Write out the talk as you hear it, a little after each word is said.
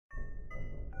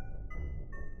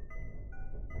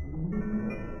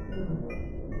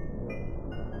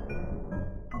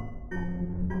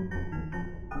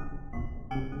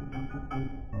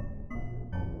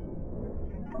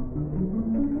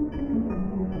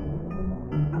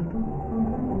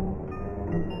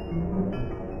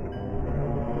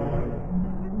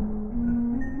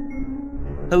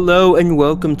Hello and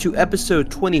welcome to episode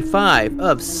 25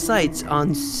 of Sights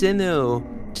on Sinnoh.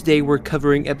 Today we're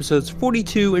covering episodes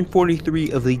 42 and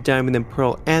 43 of the Diamond and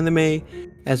Pearl anime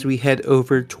as we head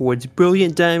over towards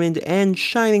Brilliant Diamond and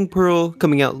Shining Pearl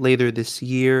coming out later this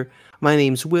year. My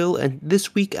name's Will and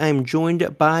this week I'm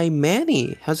joined by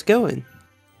Manny. How's it going?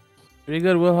 Pretty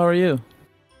good, Will. How are you?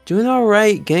 Doing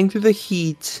alright, getting through the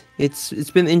heat. It's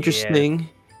been Yeah. interesting.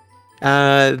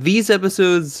 These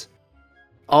episodes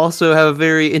also have a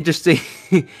very interesting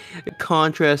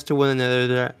contrast to one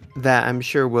another that I'm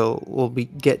sure we'll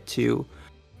get to.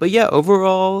 But yeah,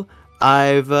 overall,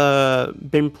 I've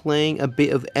been playing a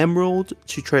bit of Emerald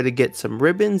to try to get some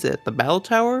ribbons at the Battle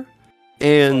Tower, Oh, that's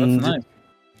and nice.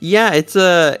 yeah, it's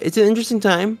an interesting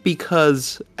time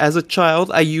because as a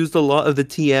child I used a lot of the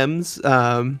TMs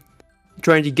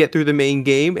trying to get through the main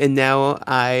game, and now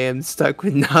I am stuck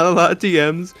with not a lot of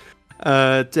TMs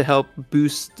to help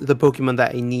boost the Pokemon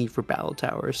that I need for Battle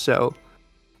Tower. So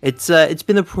it's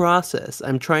been a process.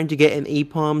 I'm trying to get an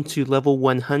Apom to level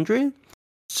 100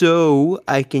 so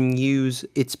I can use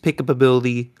its pickup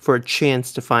ability for a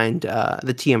chance to find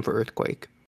the TM for Earthquake.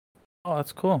 Oh,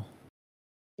 that's cool.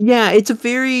 Yeah, it's a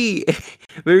very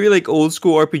very like old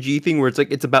school RPG thing where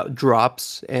it's about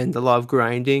drops and a lot of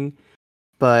grinding.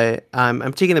 But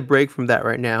I'm taking a break from that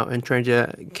right now and trying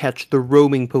to catch the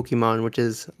roaming Pokemon, which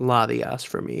is Latias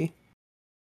for me.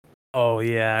 Oh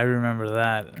yeah, I remember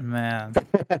that, man.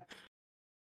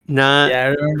 Not Yeah, I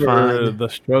remember fun. the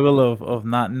struggle of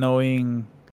not knowing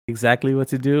exactly what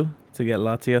to do to get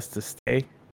Latias to stay.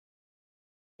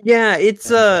 Yeah, And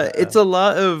it's a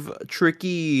lot of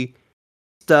tricky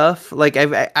stuff. Like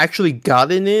actually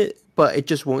gotten it, but it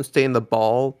just won't stay in the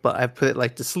ball. But I've put it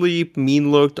like to sleep,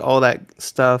 mean looked, all that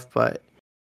stuff. But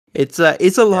it's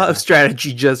a lot of yeah,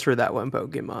 strategy just for that one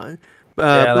Pokemon. yeah,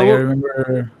 But like I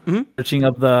remember mhm, searching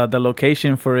up the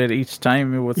location for it each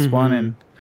time it would spawn mhm. and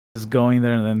just going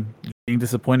there and then being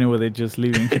disappointed with it just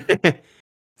leaving.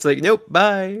 It's like nope,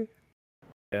 bye.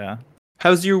 Yeah.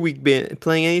 How's your week been?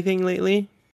 Playing anything lately?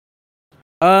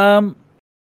 Um,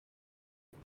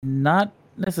 Not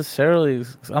necessarily.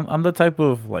 I'm the type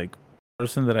of like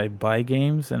person that I buy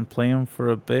games and play them for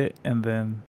a bit and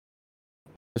then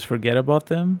just forget about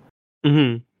them.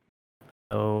 Mm-hmm.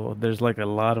 So there's like a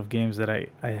lot of games that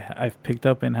I've picked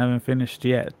up and haven't finished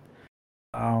yet.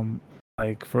 Um,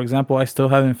 like for example, I still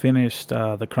haven't finished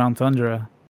the Crown Tundra,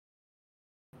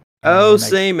 Oh, and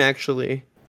same actually.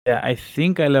 I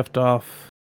think I left off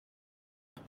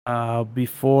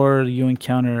before you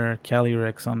encounter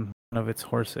Calyrex on one of its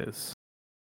horses.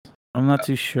 I'm not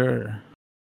too sure.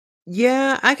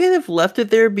 Yeah, I kind of left it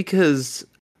there because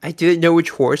I didn't know which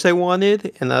horse I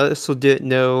wanted, and I also didn't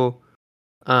know,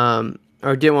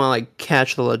 or didn't want to like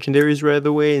catch the legendaries right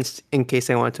away in case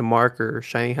I wanted to mark or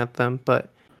shiny hunt them. But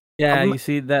Yeah, um, you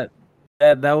see that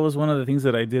was one of the things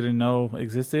that I didn't know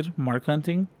existed, mark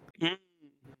hunting. mm,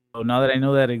 So now that I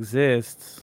know that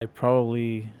exists, I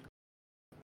probably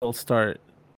will start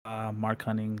mark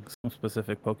hunting some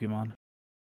specific Pokemon.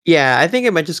 yeah, I think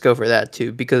I might just go for that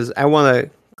too because I want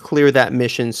to clear that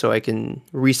mission so I can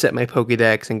reset my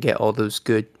Pokédex and get all those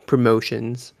good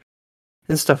promotions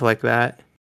and stuff like that.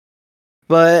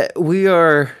 But we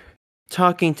are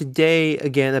talking today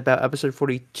again about episode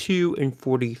 42 and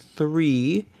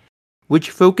 43, which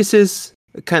focuses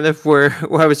kind of where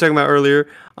what I was talking about earlier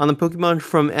on the Pokemon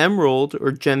from Emerald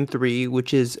or Gen 3,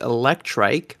 which is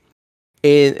Electrike,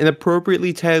 in an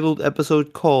appropriately titled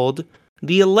episode called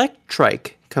The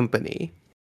Electrike Company.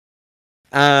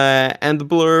 And the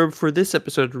blurb for this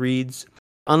episode reads: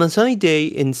 On a sunny day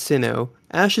in Sinnoh,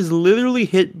 Ash is literally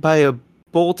hit by a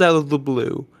bolt out of the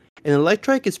blue. An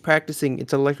Electrike is practicing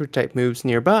its electric type moves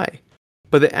nearby,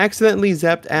 but it accidentally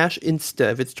zapped Ash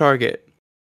instead of its target.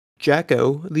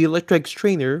 Jacko, the Electrike's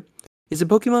trainer, is a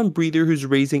Pokemon breeder who's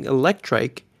raising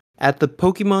Electrike at the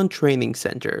Pokemon Training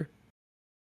Center.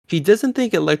 He doesn't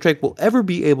think Electrike will ever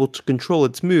be able to control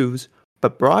its moves,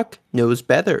 but Brock knows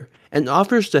better and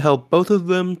offers to help both of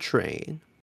them train.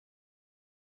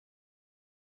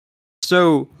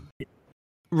 So,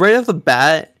 right off the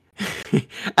bat,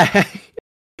 I,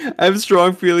 I have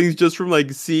strong feelings just from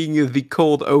like seeing the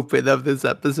cold open of this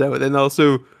episode and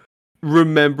also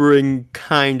remembering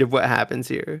kind of what happens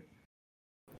here.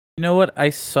 You know what? I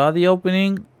saw the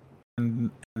opening,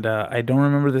 and I don't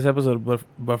remember this episode,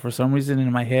 but for some reason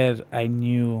in my head, I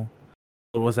knew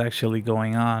what was actually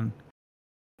going on.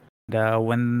 And,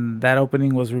 when that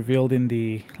opening was revealed in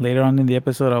the later on in the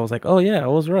episode, I was like, "Oh yeah, I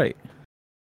was right."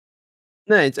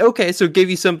 Nice. Okay, so it gave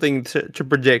you something to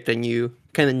predict and you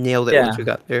kind of nailed it once Yeah, you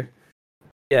got there.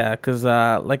 yeah, because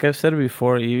like I've said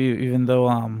before, even though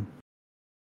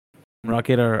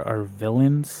Rocket are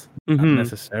villains, not Mm-hmm.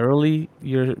 necessarily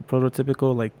your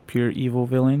prototypical like pure evil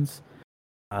villains.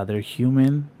 They're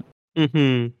human.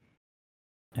 Mm-hmm.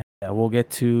 Yeah, we'll get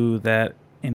to that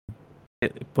in a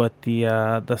bit, but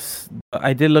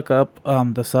I did look up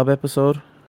the sub episode.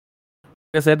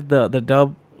 Like I said, the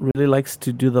dub really likes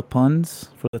to do the puns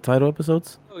for the title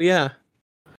episodes. Oh yeah.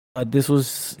 This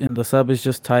was in the sub is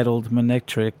just titled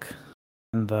Manectric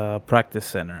in the practice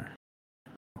center.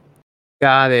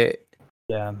 Got it.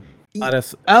 Yeah. Y-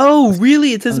 Oh,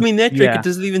 really? It says Manectric. It Yeah.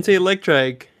 doesn't even say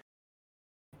Electric.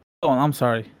 Oh, I'm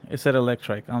sorry. It said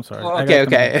Electric. I'm sorry. Oh, I okay, got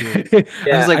them okay. confused. I was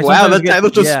Yeah, like, I wow, sometimes that title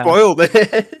just spoiled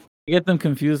it. I get them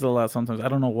confused a lot sometimes. I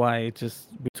don't know why. It just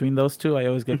between those two, I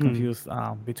always get Mhm. confused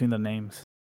between the names.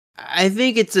 I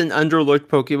think it's an underlooked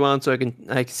Pokemon, so I can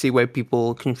see why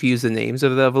people confuse the names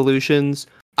of the evolutions.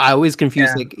 I always confuse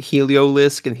Yeah. like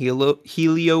Heliolisk and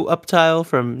Heliouptile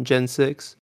from Gen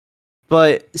 6.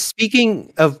 But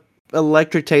speaking of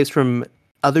electric types from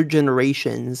other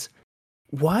generations,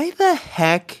 why the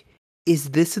heck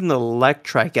is this an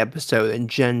Electrike episode in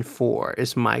Gen 4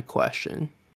 is my question.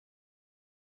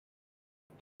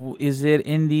 Is it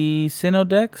in the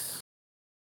Synodex?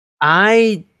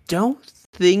 I don't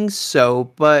think so,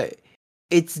 but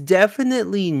it's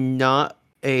definitely not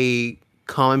a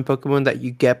common Pokemon that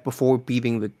you get before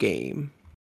beating the game.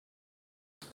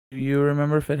 Do you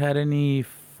remember if it had any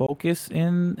focus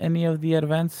in any of the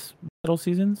advanced battle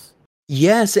seasons?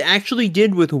 Yes, it actually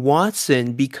did with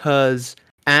Watson because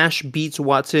Ash beats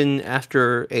Watson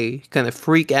after a kind of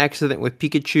freak accident with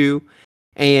Pikachu,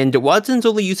 and Watson's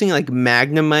only using like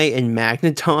Magnemite and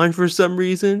Magneton for some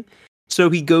reason. So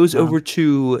he goes over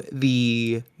to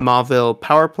the Mauville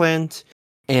power plant,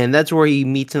 and that's where he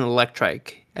meets an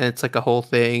Electrike. And it's like a whole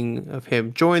thing of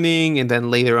him joining and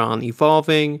then later on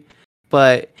evolving.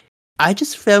 But I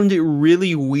just found it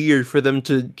really weird for them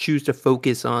to choose to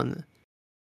focus on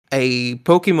a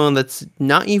Pokemon that's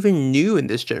not even new in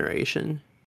this generation.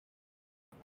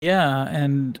 Yeah,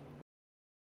 and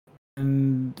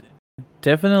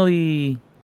definitely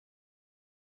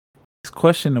it's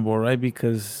questionable, right?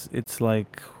 Because it's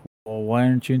like, well, why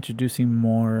aren't you introducing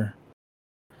more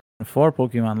for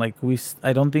Pokemon? Like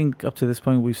I don't think up to this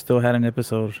point we've still had an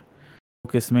episode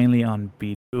focused mainly on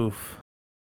Bidoof.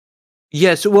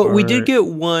 Yeah, so well, we did Or get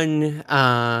one.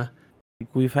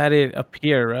 we've had it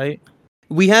appear, right?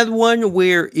 We had one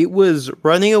where it was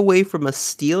running away from a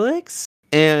Steelix,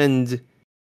 and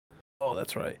Oh,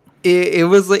 that's right. it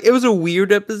was like it was a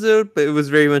weird episode, but it was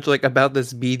very much like about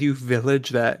this Bidoof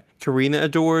village that Karina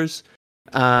adores.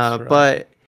 That's right. But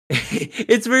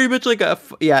it's very much like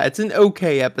it's an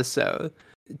okay episode.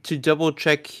 To double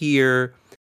check here,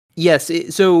 yes,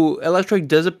 so Electric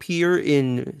does appear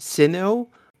in Sinnoh,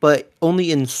 but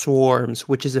only in swarms,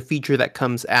 which is a feature that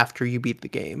comes after you beat the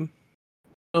game.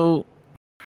 So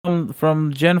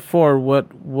from Gen 4,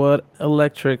 what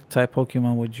electric type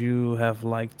Pokemon would you have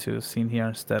liked to have seen here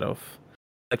instead of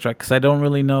Electric? Because I don't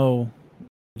really know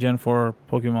Gen 4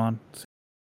 Pokemon. Since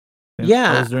I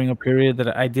Yeah. was during a period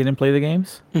that I didn't play the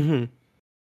games. Mm-hmm.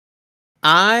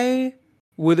 I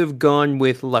would have gone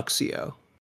with Luxio.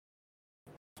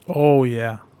 Oh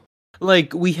yeah.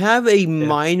 Like, we have a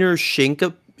minor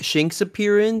Shinx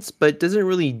appearance, but it doesn't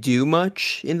really do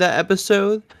much in that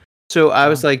episode. So I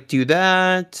was like, do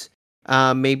that.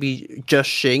 Maybe just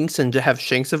Shinx and to have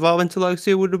Shinx evolve into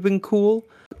Luxio would have been cool.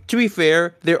 To be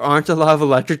fair, there aren't a lot of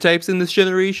electric types in this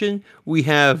generation. We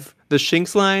have the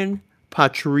Shinx line,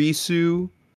 Pachirisu,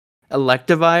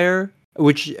 Electivire,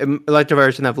 which Electivire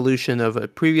is an evolution of a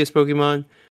previous Pokemon,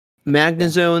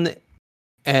 Magnezone,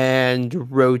 and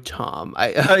Rotom.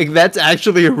 I like that's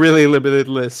actually a really limited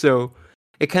list, so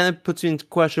it kind of puts me into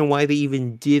question why they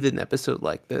even did an episode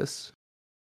like this.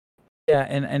 Yeah,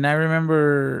 and I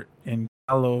remember in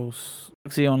Kalos,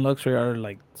 Luxio and Luxray are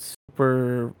like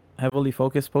super heavily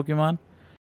focused Pokemon.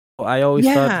 I always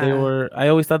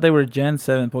thought they were Gen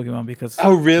 7 Pokemon because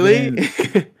Oh really?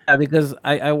 because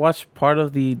I watched part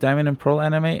of the Diamond and Pearl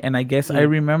anime and I guess I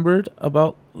remembered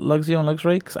about Luxio and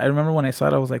Luxray because I remember when I saw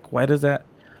it I was like, why does that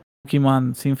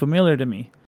Pokemon seem familiar to me?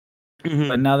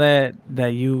 But now that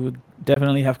you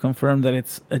definitely have confirmed that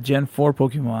it's a Gen 4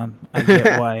 Pokemon, I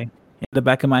get why. In the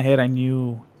back of my head I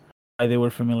knew why they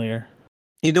were familiar.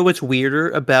 You know what's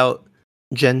weirder about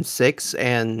Gen 6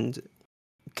 and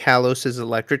Kalos'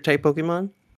 electric type Pokemon?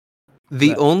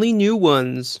 The only new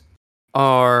ones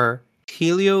are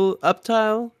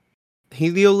Helioptile,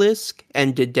 Heliolisk,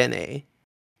 and Dedenne.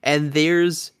 And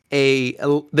there's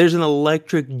an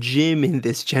electric gym in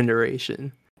this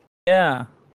generation. Yeah.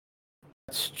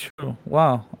 That's true.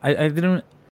 Wow. I didn't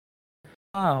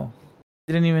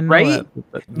Didn't even know right?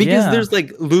 that. But Because yeah, there's like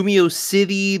Lumio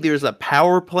City, there's a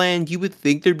power plant. You would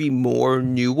think there'd be more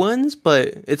new ones, but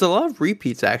it's a lot of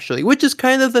repeats actually, which is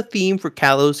kind of the theme for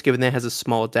Kalos, given that it has a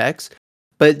small dex.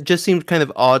 But it just seems kind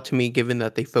of odd to me, given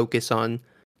that they focus on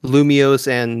Lumios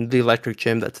and the electric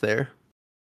gym that's there.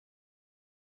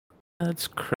 that's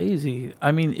crazy.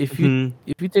 I mean, Hmm.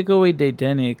 if you take away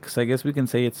Daedenics, I guess we can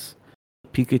say it's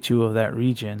Pikachu of that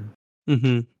region,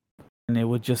 Hmm. and it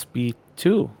would just be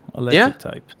two Yeah, electric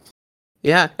types.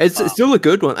 yeah. It's Wow. still a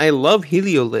good one. I love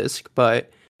Heliolisk,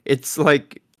 but it's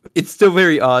like it's still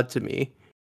very odd to me.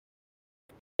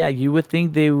 Yeah, you would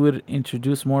think they would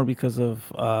introduce more because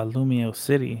of Lumio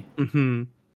City. Hmm.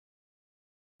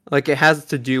 Like it has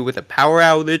to do with a power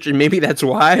outage, and maybe that's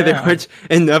why there Yeah. aren't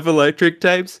enough electric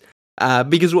types.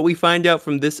 Because what we find out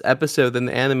from this episode in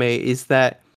the anime is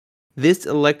that this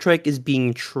Electrike is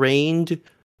being trained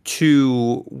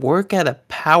to work at a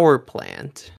power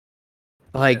plant,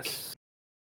 like Yes.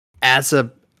 as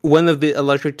a one of the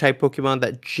electric type Pokemon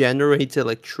that generates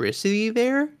electricity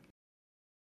there.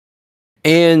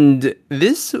 And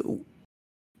this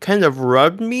kind of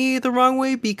rubbed me the wrong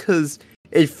way because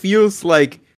it feels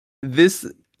like this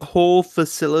whole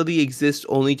facility exists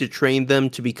only to train them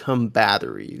to become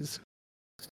batteries.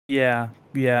 Yeah.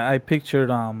 Yeah. I pictured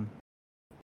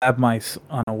lab mice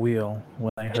on a wheel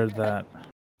when I heard that.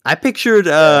 I pictured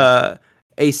Yeah.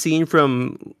 a scene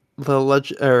from the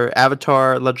or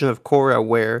Avatar Legend of Korra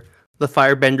where the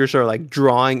firebenders are like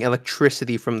drawing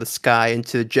electricity from the sky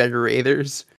into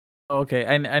generators. Okay.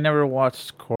 I never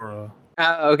watched Korra.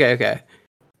 Okay, okay.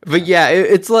 But Yeah. yeah,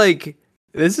 it's like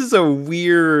this is a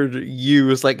weird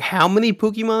use. Like, how many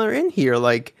Pokemon are in here?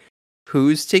 Like,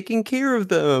 who's taking care of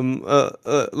them?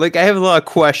 Like, I have a lot of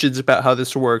questions about how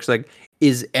this works. Like,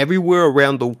 is everywhere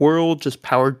around the world just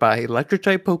powered by electric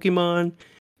type Pokemon?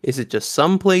 Is it just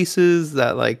some places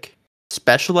that like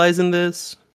specialize in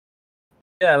this?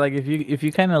 Yeah. Like if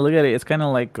you kind of look at it, it's kind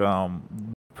of like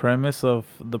premise of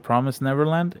the Promised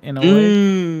Neverland in a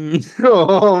way.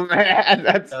 Oh man,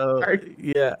 that's Uh, hard.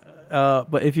 yeah.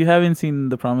 But if you haven't seen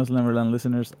the Promised Neverland,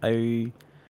 listeners, I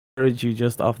encourage you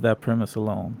just off that premise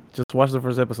alone. Just watch the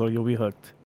first episode, you'll be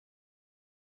hooked.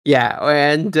 Yeah,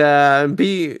 and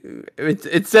be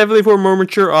it's definitely for more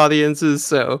mature audiences,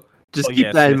 so Oh just keep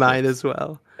yes, that in yes, mind yes. as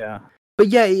well. Yeah. But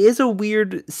yeah, it is a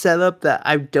weird setup that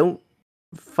I don't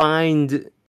find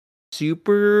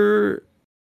super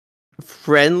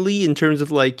friendly in terms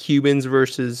of like humans and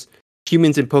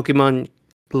Pokemon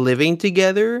living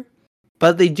together.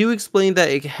 But they do explain that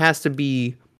it has to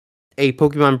be a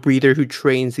Pokemon breeder who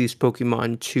trains these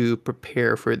Pokemon to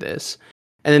prepare for this.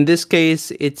 And in this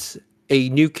case, it's a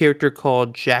new character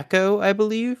called Jacko, I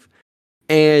believe.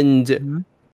 And Mhm.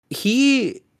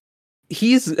 he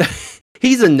he's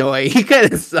he's annoying. He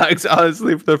kind of sucks,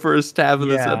 honestly, for the first half of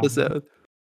this Yeah, episode.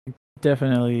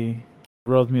 definitely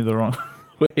rubbed me the wrong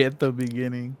way at the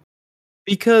beginning.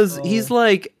 Because he's Oh.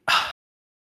 like,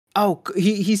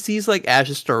 he sees like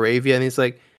Ash's Staravia and he's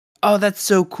like, oh, that's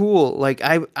so cool. Like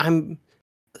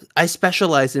I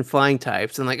specialize in flying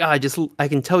types, and like, I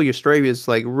can tell your Staravia is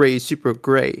like raised super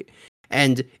great,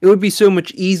 and it would be so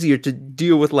much easier to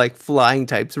deal with like flying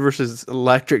types versus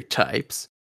electric types.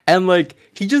 And like,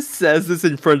 he just says this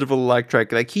in front of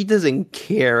Electric, like he doesn't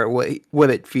care what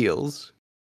it feels.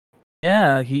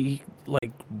 Yeah, he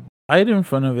like right in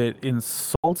front of it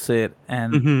insults it,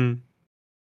 and Hmm.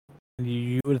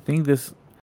 you would think this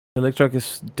Electric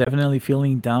is definitely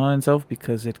feeling down on itself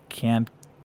because it can't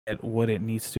get what it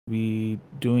needs to be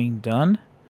doing done.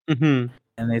 Hmm.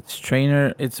 And its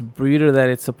trainer, its breeder that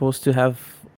it's supposed to have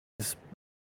this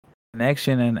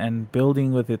connection and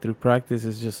building with it through practice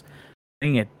is just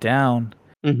putting it down.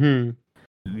 Hmm.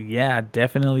 Yeah,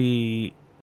 definitely.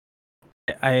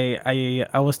 I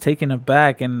was taken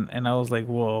aback and I was like,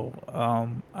 whoa.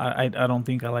 I don't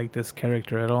think I like this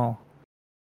character at all.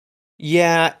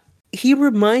 Yeah, he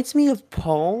reminds me of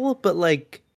Paul, but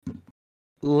like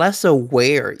less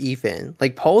aware even.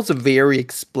 Like Paul's very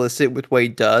explicit with what he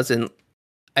does and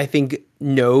I think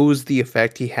knows the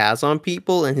effect he has on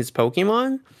people and his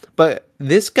Pokemon, but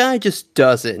this guy just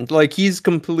doesn't. Like he's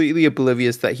completely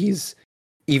oblivious that he's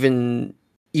even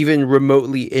even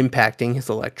remotely impacting his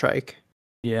Electrike.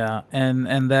 Yeah, and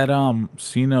that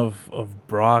scene of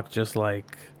Brock just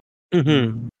like Hmm.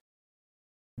 mm,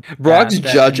 Brock's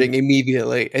that judging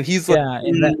immediately, and he's like, yeah,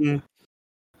 and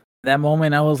that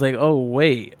moment I was like, oh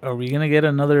wait, are we gonna get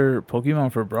another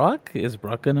Pokemon for Brock? Is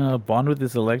Brock gonna bond with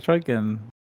this Electric and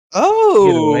get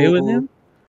away with "Oh, him?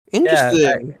 Yeah, I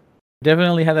interesting."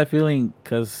 definitely had that feeling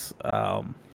because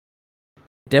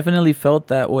definitely felt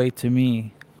that way to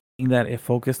me. That it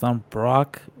focused on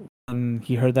Brock when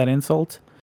he heard that insult.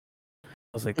 I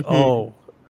was like, Mhm. oh,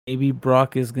 maybe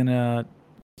Brock is gonna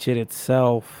teach it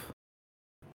itself.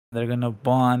 They're gonna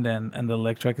bond, and the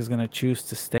Electric is gonna choose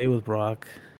to stay with Brock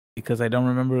because I don't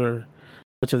remember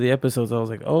much of the episodes. I was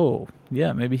like, oh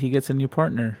yeah, maybe he gets a new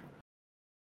partner.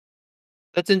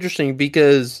 That's interesting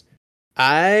because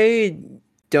I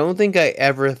don't think I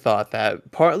ever thought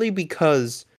that. Partly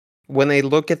because when I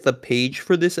look at the page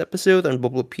for this episode on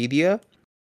Bubblepedia,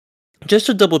 just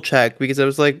to double check, because I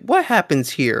was like, what happens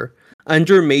here?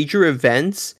 Under major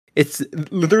events, it's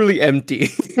literally empty.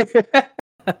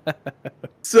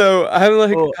 So I'm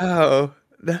like, Well, oh,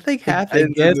 nothing I happens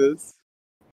in guess this.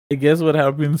 I guess what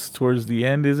happens towards the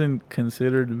end isn't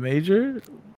considered major,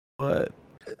 but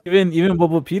even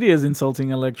Bulbapedia is insulting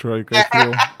Electroid, I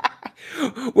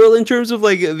feel. Well, in terms of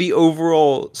like the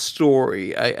overall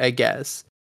story, I guess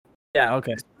Yeah,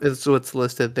 okay. is what's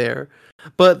listed there.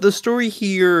 But the story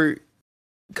here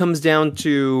comes down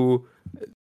to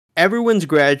everyone's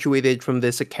graduated from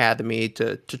this academy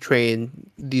to train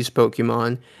these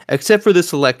Pokemon, except for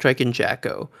this Electric and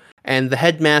Jacko. And the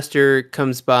headmaster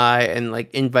comes by and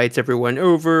like invites everyone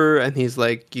over, and he's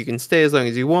like, "You can stay as long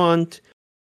as you want."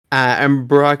 And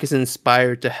Brock is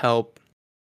inspired to help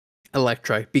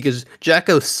Electric because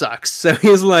Jacko sucks. So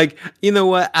he's like, "You know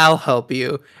what? I'll help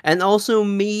you," and also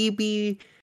maybe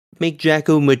make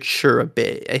Jacko mature a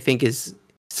bit. I think is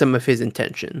some of his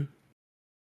intention.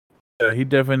 Yeah, he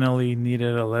definitely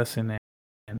needed a lesson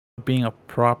in being a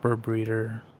proper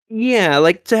breeder. Yeah,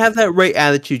 like to have that right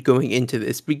attitude going into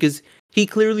this because he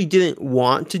clearly didn't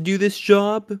want to do this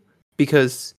job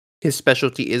because his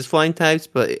specialty is flying types,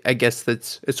 but I guess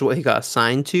it's what he got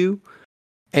assigned to.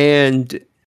 And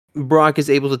Brock is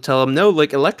able to tell him, no,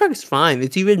 like Electric is fine.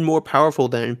 It's even more powerful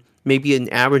than maybe an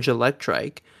average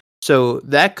Electric. So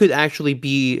that could actually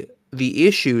be the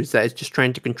issue is that it's just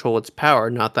trying to control its power,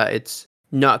 not that it's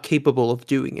not capable of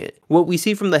doing it. What we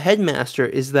see from the headmaster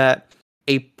is that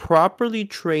a properly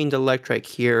trained Electric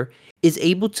here is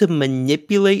able to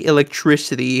manipulate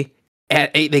electricity at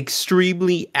an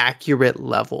extremely accurate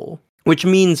level, which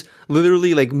means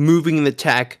literally like moving the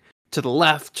tech to the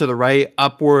left, to the right,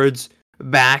 upwards,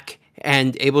 back,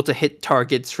 and able to hit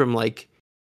targets from like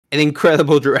an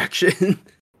incredible direction.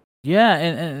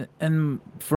 Yeah, and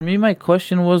for me, my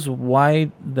question was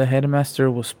why the headmaster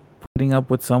was putting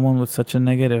up with someone with such a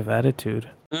negative attitude.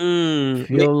 I mm,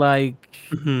 feel like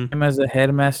mhm. him as a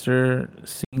headmaster,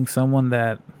 seeing someone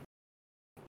that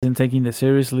isn't taking this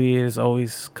seriously, is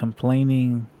always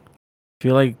complaining. I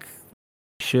feel like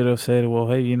he should have said, "Well,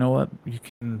 hey, you know what? You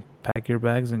can pack your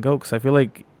bags and go." Because I feel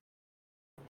like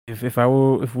if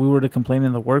we were to complain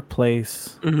in the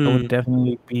workplace, that would Mhm.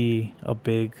 definitely be a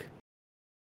big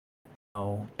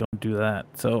no. Don't do that.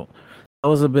 So that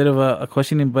was a bit of a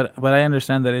questioning, but I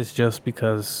understand that it's just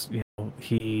because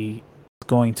he's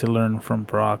going to learn from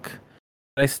Brock.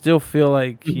 I still feel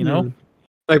like Mhm.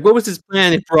 Like, what was his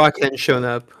plan if Brock hadn't shown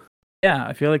up? yeah,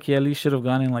 I feel like he at least should have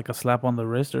gone in like a slap on the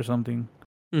wrist or something,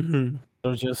 Mhm.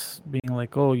 or just being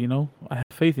like, oh, I have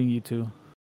faith in you two.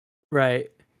 Right.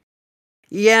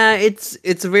 Yeah, it's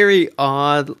very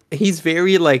odd. He's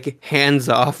very like hands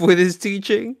off with his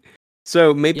teaching.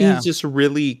 So maybe Yeah, he's just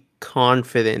really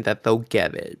confident that they'll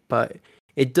get it, but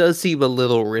it does seem a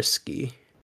little risky.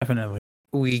 definitely.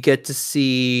 We get to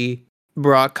see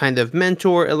Brock kind of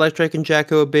mentor Electric and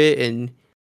Jacko a bit in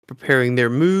preparing their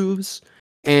moves.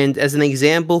 And as an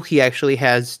example, he actually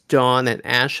has Dawn and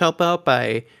Ash help out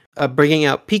by bringing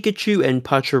out Pikachu and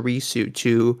Pachirisu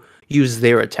to use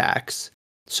their attacks.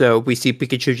 So we see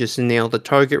Pikachu just nail the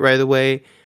target right away,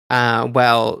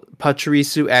 while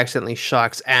Pachirisu accidentally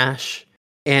shocks Ash,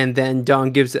 and then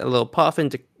Dawn gives it a little puffin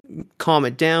to calm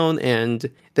it down, and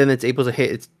then it's able to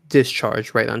hit its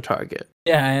discharge right on target.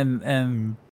 Yeah,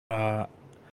 and uh,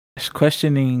 just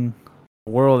questioning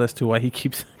the world as to why he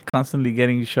keeps constantly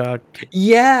getting shocked.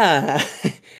 Yeah.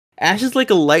 Ash is like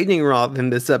a lightning rod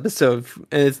in this episode,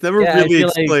 and it's never Yeah, really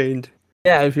explained.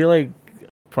 I feel like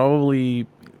probably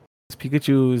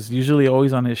Pikachu is usually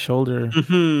always on his shoulder.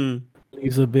 Hmm.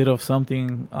 Leaves a bit of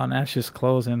something on Ash's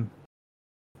clothes and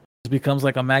just becomes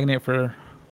like a magnet for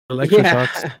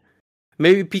electroshocks. Yeah.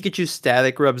 Maybe Pikachu's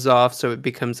static rubs off, so it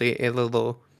becomes a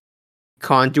little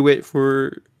conduit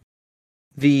for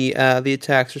the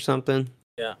attacks or something.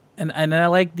 Yeah, and I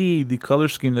like the color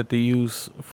scheme that they use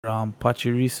from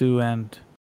Pachirisu and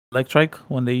Electric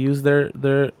when they use their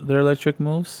electric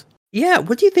moves. Yeah,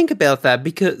 what do you think about that?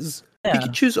 Because Yeah,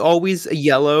 Pikachu's always a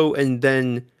yellow, and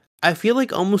then I feel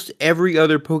like almost every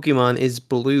other Pokemon is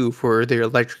blue for their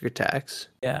electric attacks.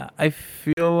 yeah, I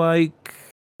feel like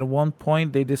at one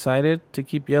point they decided to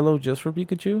keep yellow just for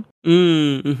Pikachu.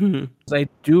 Mm-hmm. 'Cause I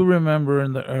do remember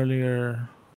in the earlier,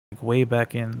 like way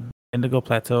back in Indigo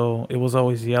Plateau, it was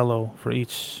always yellow for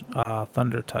each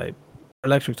thunder type,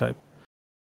 electric type.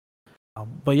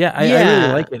 But yeah, I really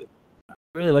Yeah. like it. I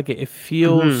really like it. It Mm-hmm.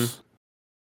 feels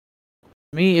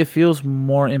to me, it feels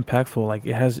more impactful. Like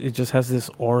it just has this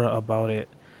aura about it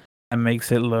and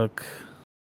makes it look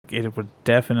like it would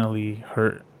definitely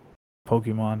hurt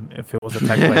Pokemon if it was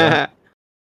attacked by that.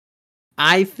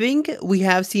 I think we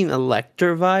have seen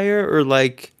Electivire or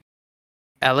like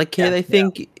Elekid, Yeah, I yeah.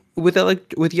 think,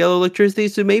 with yellow electricity.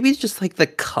 So maybe it's just like the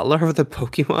color of the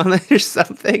Pokemon or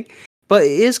something. But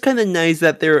it is kind of nice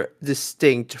that they're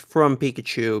distinct from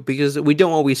Pikachu because we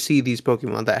don't always see these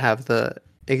Pokemon that have the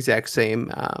exact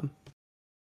same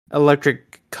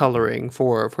electric coloring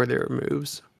for their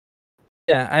moves.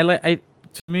 Yeah, I like. I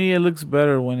To me, it looks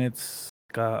better when it's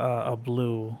like a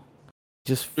blue.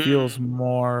 Just feels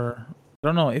more. I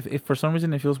don't know if for some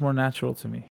reason it feels more natural to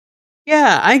me.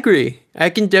 Yeah, I agree. I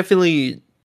can definitely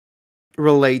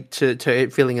relate to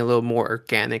it feeling a little more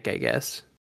organic, I guess.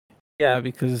 Yeah,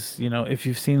 because if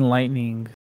you've seen lightning,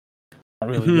 not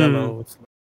really Hmm. yellow. It's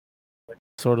like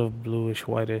sort of bluish,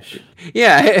 whitish.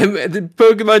 Yeah, the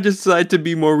Pokemon just decide to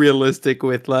be more realistic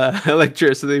with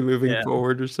electricity moving Yeah.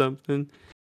 forward or something.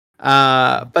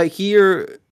 But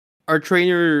here, our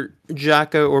trainer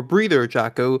Jocko or breather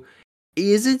Jocko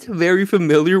isn't very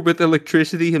familiar with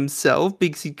electricity himself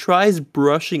because he tries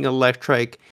brushing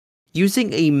Electrike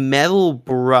using a metal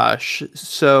brush.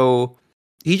 So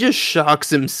he just shocks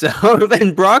himself,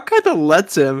 and Brock kind of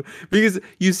lets him because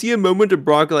you see a moment of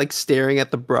Brock like staring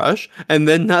at the brush and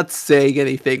then not saying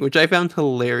anything, which I found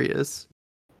hilarious.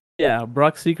 Yeah,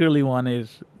 Brock secretly wanted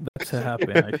that to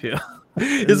happen, I feel.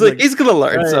 He's It's like, like, he's gonna all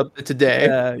learn right, something today.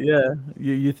 yeah, yeah.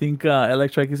 You think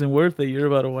Electric isn't worth it? You're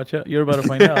about to watch out. You're about to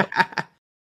find out.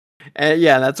 And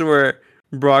yeah, that's where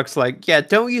Brock's like, yeah,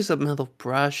 don't use a metal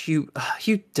brush, you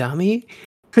dummy.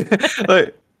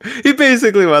 Like, he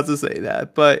basically wants to say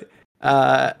that, but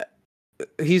uh,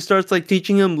 he starts like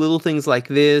teaching him little things like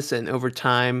this, and over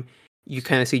time, you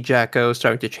kind of see Jacko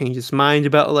starting to change his mind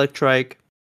about Electrike.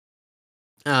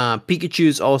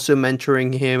 Pikachu's also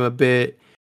mentoring him a bit,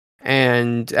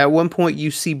 and at one point,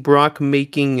 you see Brock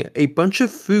making a bunch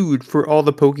of food for all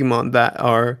the Pokemon that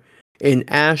are in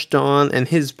Ash, Dawn, and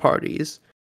his parties.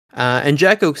 And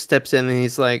Jacko steps in and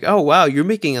he's like, "Oh wow, you're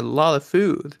making a lot of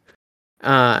food."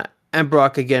 Uh, and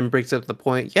Brock again brings up the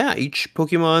point. Yeah, each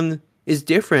Pokemon is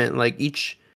different. Like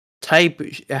each type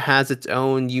has its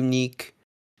own unique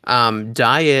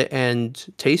diet and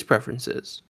taste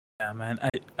preferences. Yeah, man.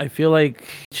 I feel like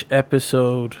each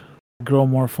episode I grow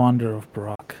more fonder of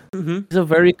Brock. Mm-hmm. He's a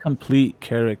very complete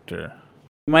character.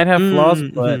 He might have flaws,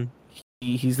 but Mm-hmm.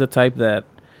 he's the type that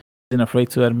isn't afraid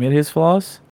to admit his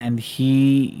flaws, and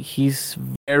he's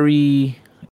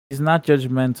not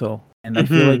judgmental. And I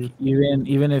feel like Mm-hmm.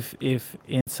 even if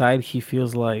inside he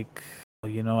feels like, I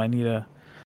need to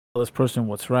tell this person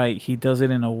what's right, he does it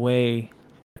in a way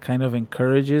that kind of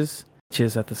encourages, which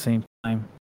is at the same time.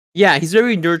 Yeah, he's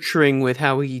very nurturing with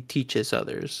how he teaches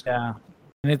others. Yeah.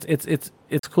 And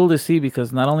it's cool to see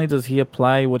because not only does he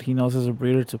apply what he knows as a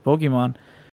breeder to Pokemon,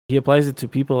 he applies it to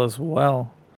people as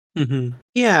well. Mm-hmm.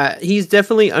 Yeah, he's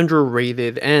definitely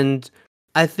underrated, and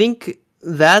I think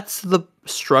that's the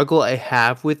struggle I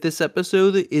have with this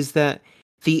episode is that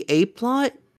the A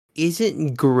plot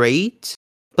isn't great,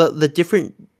 but the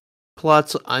different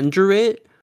plots under it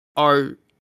are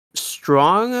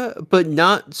strong, but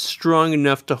not strong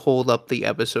enough to hold up the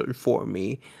episode for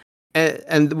me.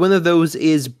 And one of those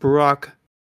is Brock,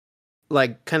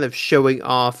 like, kind of showing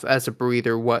off as a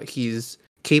breather what he's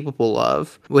capable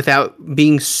of without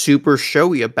being super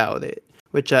showy about it,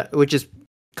 which is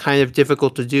kind of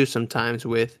difficult to do sometimes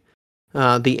with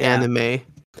the Yeah. anime.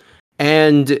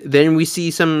 And then we see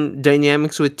some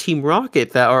dynamics with Team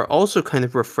Rocket that are also kind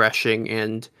of refreshing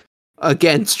and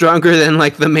again stronger than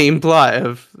like the main plot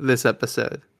of this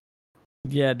episode.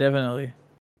 Yeah, definitely.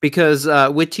 Because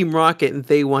with Team Rocket,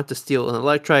 they want to steal an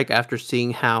Electrike after seeing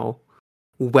how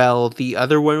well the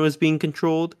other one was being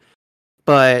controlled.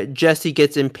 But Jesse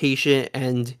gets impatient,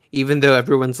 and even though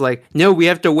everyone's like, no, we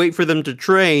have to wait for them to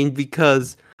train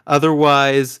because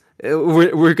otherwise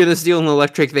we're going to steal an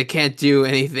Electric that can't do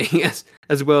anything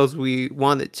as well as we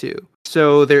want it to.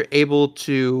 So they're able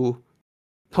to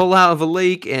pull out of a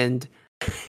lake and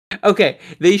okay,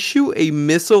 they shoot a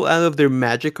missile out of their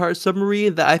Magikarp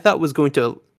submarine that I thought was going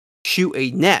to shoot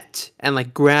a net and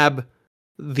like grab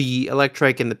the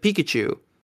Electrike and the Pikachu,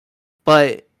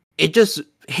 but it just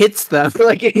hits them.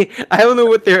 Like I don't know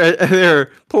what their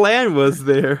plan was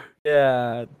there.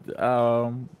 Yeah,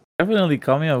 definitely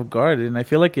caught me off guard, and I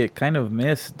feel like it kind of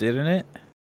missed, didn't it?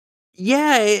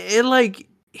 Yeah, it like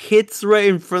hits right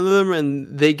in front of them and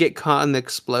they get caught in the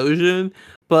explosion.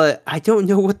 But I don't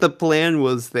know what the plan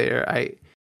was there.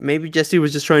 Maybe Jesse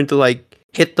was just trying to like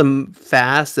hit them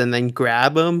fast and then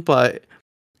grab them, but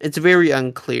it's very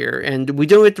unclear. And we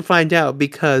don't get to find out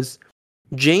because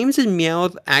James and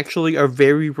Meowth actually are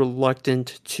very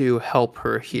reluctant to help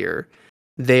her here.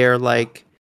 They're like,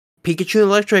 Pikachu and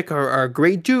Electric are a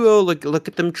great duo. Look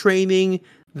at them training.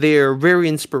 They're very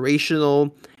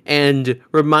inspirational and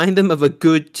remind them of a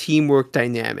good teamwork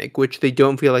dynamic, which they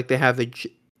don't feel like they have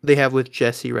with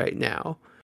Jessie right now.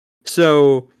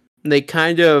 So they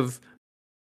kind of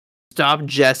stop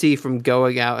Jessie from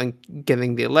going out and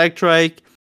getting the Electrike,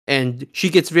 and she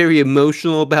gets very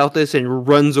emotional about this and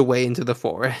runs away into the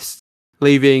forest,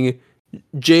 leaving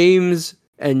James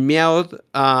and Meowth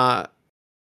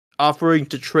offering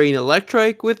to train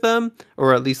Electrike with them,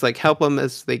 or at least like help them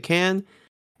as they can,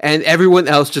 and everyone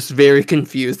else just very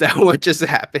confused at what just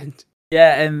happened.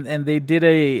 Yeah, and they did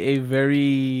a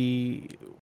very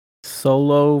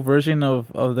solo version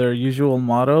of their usual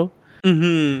motto,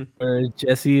 Mm-hmm. where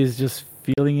Jesse is just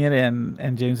feeling it,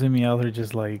 and James and Meowth are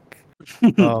just like,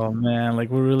 "Oh man,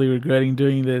 like we're really regretting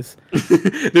doing this."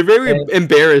 They're very And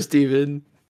embarrassed, even.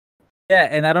 yeah,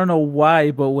 and I don't know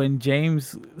why, but when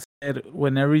James said,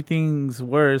 "When everything's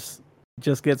worse, it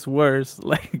just gets worse,"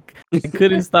 like I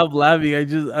couldn't stop laughing. I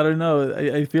don't know.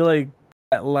 I feel like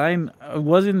that line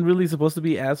wasn't really supposed to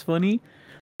be as funny.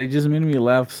 It just made me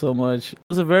laugh so much. It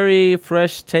was a very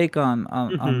fresh take on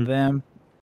Mm-hmm. them,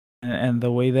 and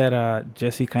the way that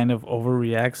Jesse kind of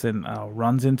overreacts and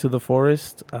runs into the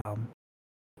forest,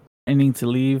 ending to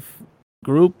leave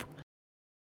group,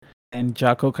 and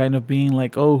Jocko kind of being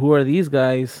like, "Oh, who are these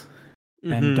guys?"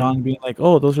 And Mm-hmm. Don being like,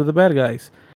 "Oh, those are the bad guys."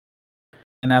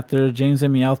 And after James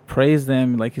and Meowth praise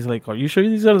them, like he's like, "Are you sure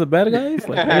these are the bad guys?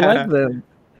 Like I like them."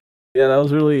 Yeah, that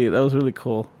was really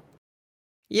cool.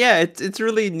 Yeah, it's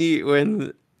really neat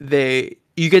when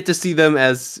you get to see them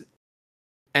as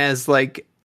like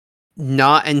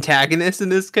not antagonists in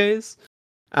this case.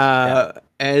 Yeah.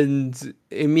 And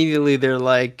immediately they're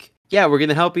like, "Yeah, we're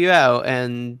gonna help you out,"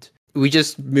 and we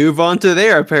just move on to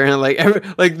there. Apparently,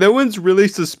 like no one's really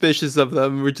suspicious of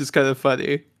them, which is kind of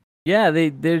funny. Yeah,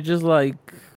 they're just like,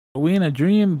 "Are we in a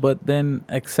dream?" But then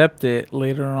accept it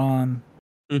later on.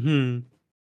 Mm-hmm.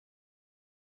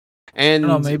 I don't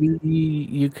know, And maybe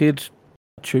you could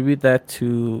attribute that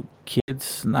to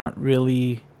kids not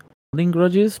really holding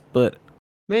grudges, but at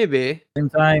maybe the same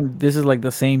time, this is like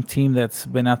the same team that's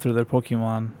been after their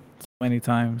Pokemon so many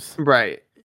times. right.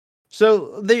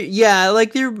 So yeah,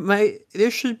 like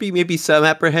there should be maybe some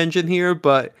apprehension here,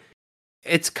 but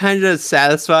it's kind of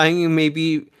satisfying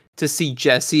maybe to see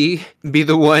Jesse be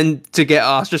the one to get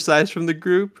ostracized from the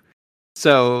group.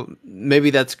 So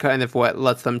maybe that's kind of what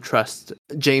lets them trust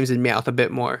James and Meowth a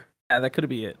bit more. Yeah, that could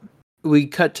be it. We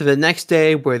cut to the next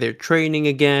day where they're training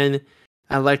again.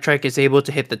 Electric is able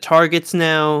to hit the targets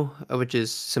now, which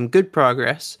is some good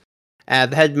progress.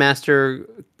 The headmaster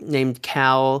named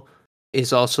Cal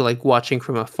is also like watching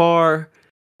from afar.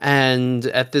 And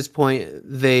at this point,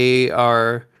 they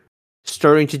are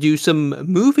starting to do some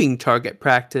moving target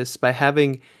practice by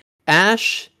having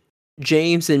Ash,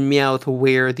 James, and Meowth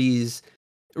wear these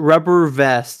rubber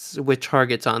vests with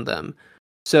targets on them.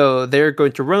 So they're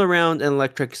going to run around and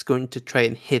Electric's going to try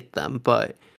and hit them,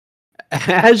 but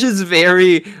Ash is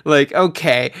very like,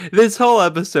 okay, this whole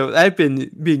episode I've been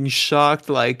being shocked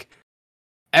like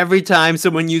every time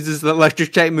someone uses the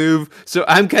electric type move, so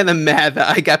I'm kind of mad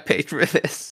that I got paid for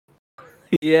this.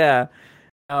 Yeah.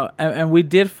 And we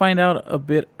did find out a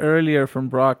bit earlier from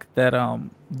Brock that the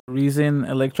reason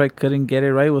Electrike couldn't get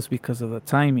it right was because of the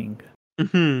timing.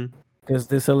 Mm-hmm. Because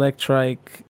this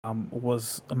Electrike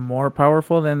was more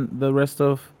powerful than the rest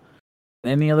of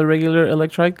any other regular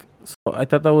Electrike. So I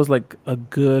thought that was like a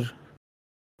good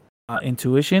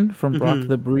intuition from Brock Mm-hmm.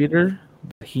 the breeder.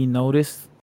 He noticed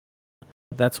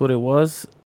that's what it was.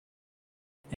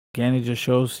 Again, it just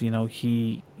shows, he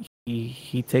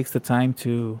takes the time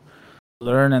to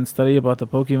learn and study about the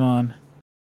Pokemon,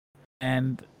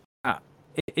 and uh,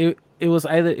 it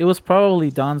was probably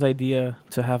Don's idea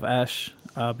to have Ash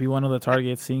be one of the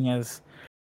targets, seeing as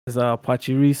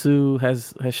Pachirisu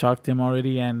has shocked him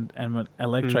already, and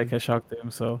Electrike has shocked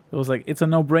him. So it was like it's a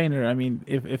no brainer. I mean,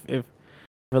 if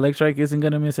Electrike isn't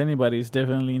gonna miss anybody, it's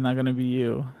definitely not gonna be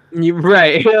you. You're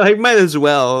right. Like might as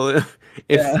well if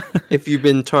Yeah. if you've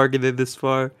been targeted this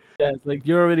far. Yeah, it's like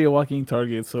you're already a walking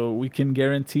target, so we can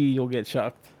guarantee you'll get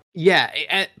shocked. Yeah,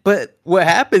 but what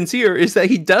happens here is that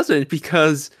he doesn't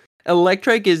because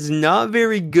Electrike is not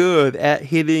very good at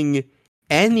hitting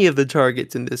any of the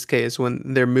targets in this case when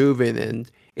they're moving, and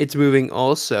it's moving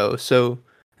also. So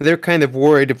they're kind of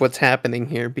worried of what's happening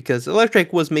here because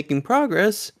Electrike was making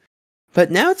progress,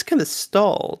 but now it's kind of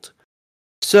stalled.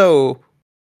 So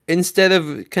instead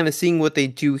of kind of seeing what they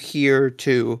do here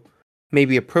to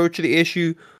maybe approach the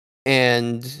issue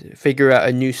and figure out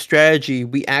a new strategy,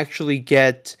 we actually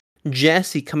get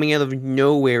Jesse coming out of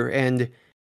nowhere and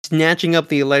snatching up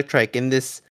the Electrike in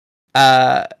this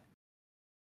uh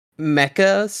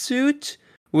mecha suit,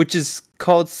 which is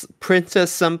called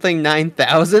Princess something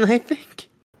 9000, I think.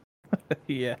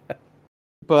 Yeah.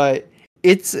 But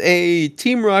it's a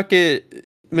Team Rocket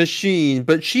machine,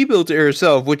 but she built it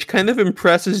herself, which kind of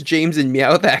impresses James and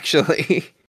Meowth, actually.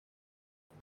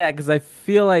 Yeah, because I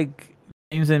feel like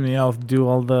James and Meowth do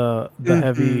all the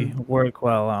heavy Mhm. work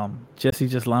while Jesse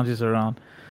just lounges around.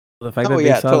 The fact Oh that they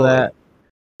yeah, saw totally. that,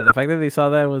 the fact that they saw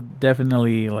that would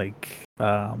definitely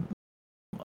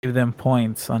give them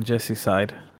points on Jesse's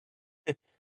side.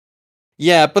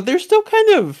 Yeah, but they're still kind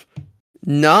of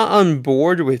not on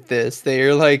board with this.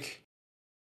 They're like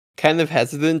kind of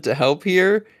hesitant to help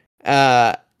here.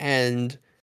 And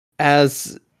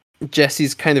as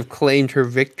Jesse's kind of claimed her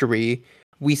victory,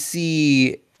 we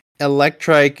see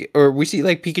Electrike, or we see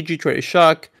like Pikachu try to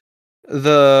shock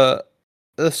the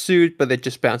suit, but it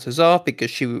just bounces off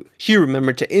because she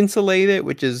remembered to insulate it,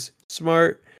 which is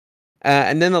smart.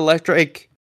 And then Electrike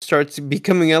starts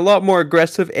becoming a lot more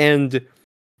aggressive, and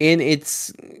in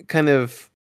its kind of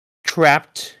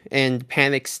trapped and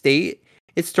panicked state,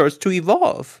 it starts to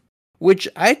evolve, which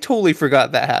I totally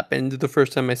forgot that happened the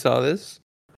first time I saw this.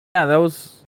 Yeah, that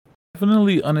was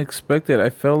definitely unexpected. I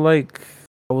felt like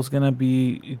it was gonna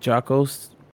be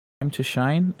Jocko's time to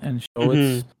shine and show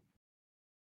its Mm-hmm.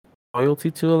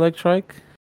 loyalty to Electrike.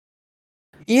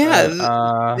 Yeah,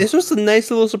 But this was a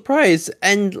nice little surprise,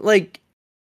 and like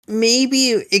maybe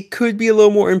it could be a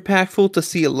little more impactful to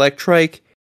see Electrike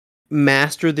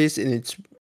master this in its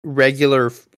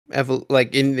regular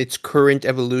like in its current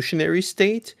evolutionary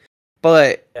state,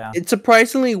 but yeah, it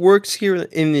surprisingly works here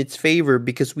in its favor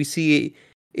because we see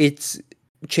its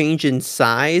change in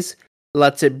size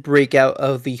lets it break out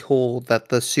of the hole that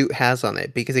the suit has on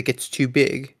it because it gets too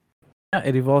big. yeah,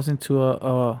 it evolves into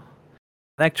a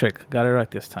electric. Got it right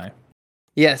this time.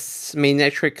 Yes,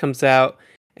 Trick comes out,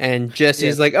 and Jesse's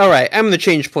Yes. like, "All right, I'm gonna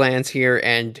change plans here,"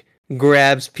 and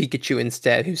grabs Pikachu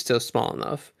instead, who's still small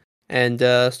enough, and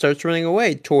starts running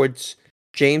away towards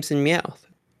James and Meowth.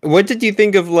 What did you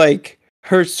think of like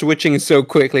her switching so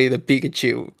quickly to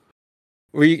Pikachu?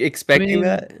 Were you I expecting mean,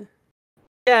 that?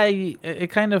 yeah, it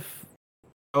kind of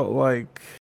felt like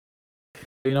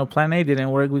Plan A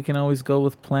didn't work. We can always go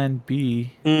with Plan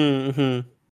B. Mm-hmm.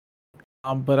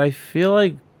 But I feel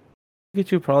like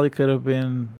Pikachu probably could have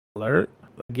been alert.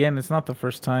 Again, it's not the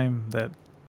first time that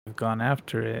we've gone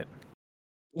after it.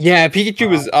 Yeah, Pikachu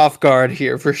was Um, off guard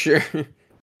here for sure.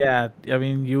 yeah, I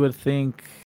mean, you would think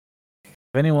if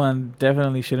anyone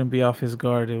definitely shouldn't be off his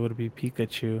guard, it would be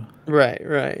Pikachu. Right,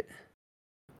 right.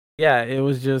 Yeah, it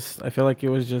was just. I feel like it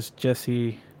was just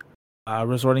Jesse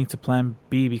resorting to Plan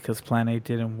B because Plan A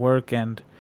didn't work, and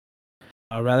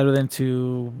rather than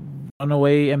to run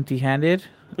away empty-handed,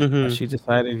 Mm-hmm. she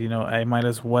decided, I might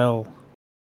as well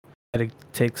try to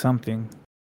take something.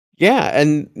 Yeah,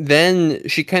 and then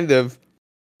she kind of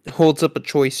holds up a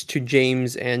choice to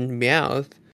James and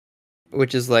Meowth,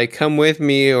 which is like come with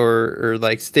me or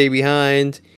like stay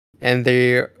behind, and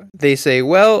they say,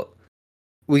 well,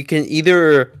 we can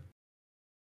either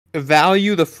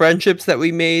value the friendships that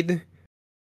we made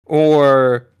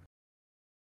or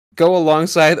go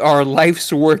alongside our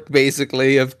life's work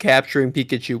basically of capturing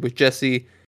Pikachu, which Jesse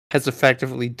has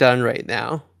effectively done right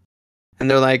now. And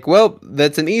they're like, well,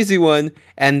 that's an easy one,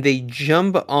 and they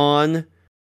jump on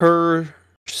her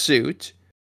suit.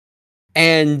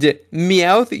 And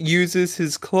Meowth uses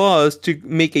his claws to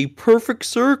make a perfect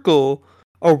circle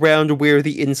around where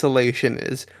the insulation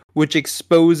is, which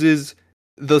exposes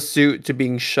the suit to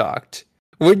being shocked.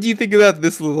 What do you think about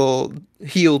this little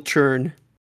heel turn?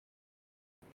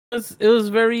 It was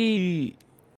very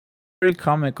very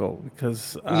comical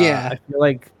because Yeah. I feel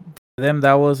like to them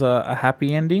that was a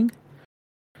happy ending.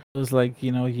 It was like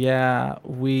yeah,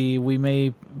 we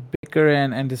may bicker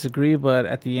and disagree, but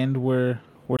at the end we're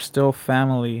still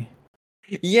family.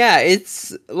 Yeah,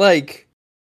 it's like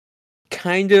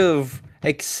kind of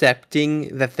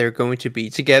accepting that they're going to be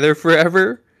together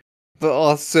forever, but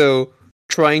also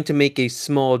trying to make a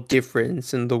small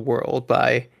difference in the world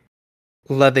by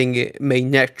letting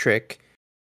Magnetric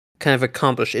kind of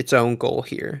accomplish its own goal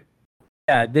here.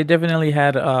 Yeah, they definitely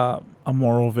had a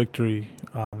moral victory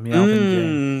Meowth and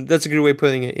James. That's a good way of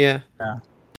putting it. Yeah, Yeah,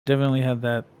 definitely had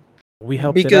that. We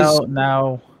helped it because out.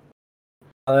 Now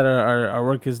that our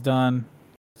work is done,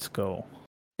 let's go.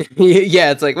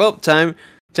 yeah, it's like, well, time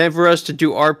for us to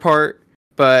do our part,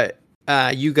 but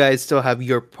you guys still have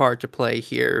your part to play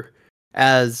here.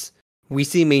 As we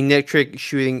see Magnetric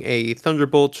shooting a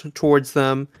thunderbolt towards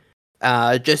them,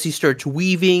 Jesse starts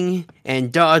weaving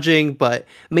and dodging, but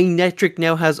Magnetric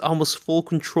now has almost full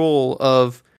control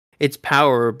of its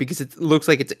power because it looks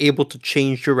like it's able to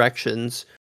change directions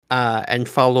and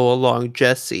follow along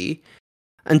Jesse.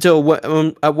 Until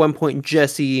at one point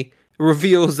Jesse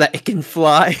reveals that it can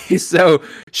fly, so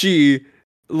she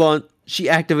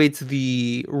activates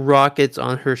the rockets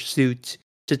on her suit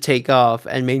to take off,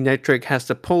 and Magnetric has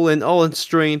to pull in all its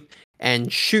strength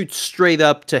and shoot straight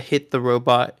up to hit the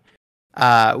robot,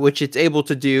 which it's able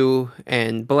to do,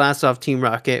 and blast off Team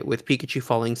Rocket with Pikachu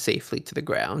falling safely to the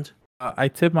ground. I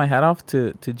tip my hat off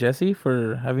to Jessie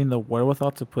for having the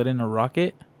wherewithal to put in a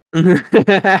rocket,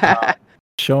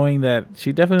 showing that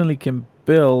she definitely can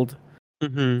build.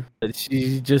 Mm-hmm. But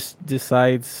she just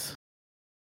decides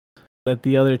that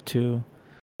the other two,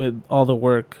 with all the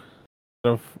work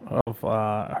of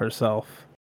herself.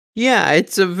 Yeah,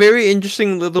 it's a very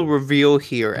interesting little reveal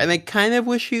here, and I kind of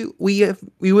wish we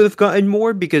would have gotten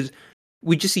more because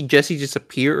we just see Jesse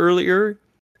disappear earlier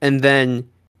and then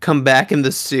come back in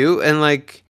the suit, and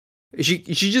like she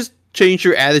just changed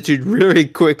her attitude really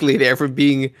quickly there from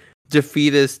being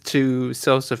defeatist to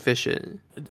self-sufficient.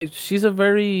 She's a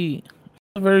very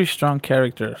strong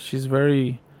character. She's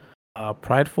very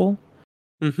prideful,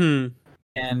 Mm-hmm.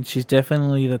 and she's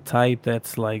definitely the type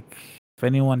that's like, if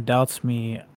anyone doubts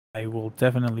me, I will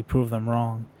definitely prove them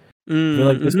wrong. I feel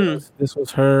like Mm-hmm. this was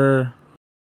her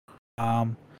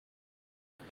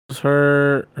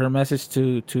her message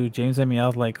to James and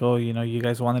Meowth, like, oh, you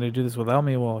guys wanted to do this without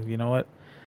me. Well, you know what?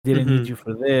 Didn't Mm-hmm. need you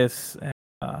for this.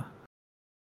 And,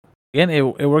 again,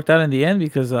 it worked out in the end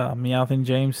because Meowth and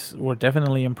James were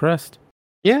definitely impressed.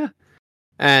 Yeah.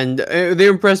 And they're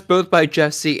impressed both by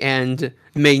Jesse and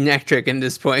Magnetric in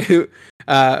this point,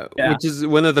 which is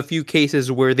one of the few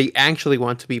cases where they actually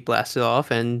want to be blasted off,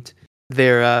 and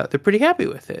they're pretty happy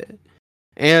with it.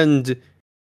 And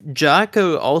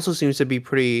Jocko also seems to be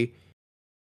pretty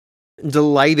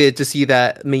delighted to see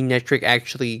that Magnetric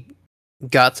actually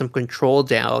got some control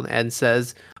down, and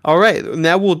says, "All right,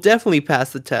 now we'll definitely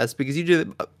pass the test because you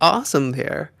did awesome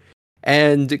there."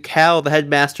 And Cal, the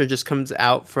headmaster, just comes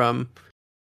out from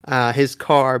his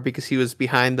car because he was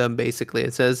behind them basically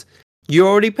and says, "You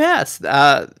already passed.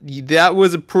 That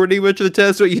was pretty much the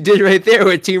test what you did right there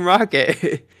with Team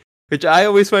Rocket," which I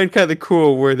always find kind of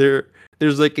cool, where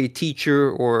there's like a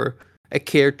teacher or a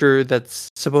character that's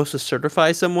supposed to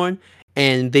certify someone,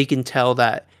 and they can tell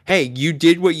that, hey, you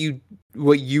did what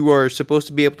you are supposed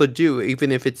to be able to do,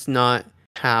 even if it's not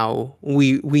how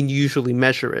we usually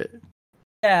measure it.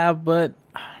 Yeah, but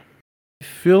I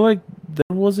feel like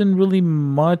there wasn't really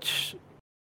much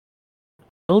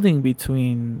building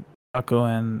between Taco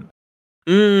and.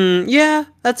 Yeah,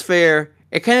 that's fair.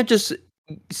 It kind of just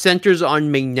centers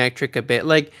on Magnetric a bit.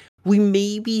 Like, we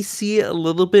maybe see it a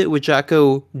little bit with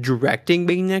Jocko directing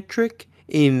Magnetric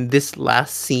in this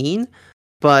last scene,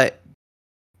 but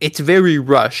it's very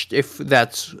rushed if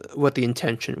that's what the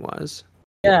intention was.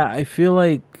 Yeah, I feel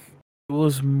like it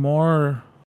was more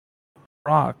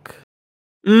Rock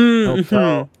helped Mm-hmm.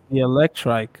 out the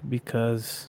Electrike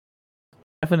because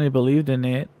definitely believed in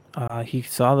it. He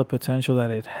saw the potential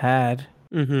that it had,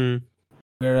 Mm-hmm.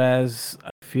 whereas I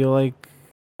feel like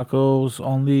Taco's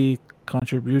only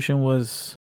contribution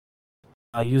was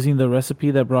using the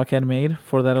recipe that Brock had made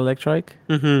for that Electrike.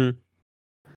 Mm-hmm.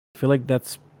 I feel like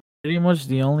that's pretty much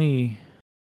the only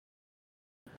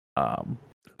um,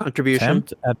 Contribution.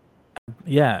 attempt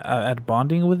at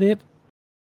bonding with it.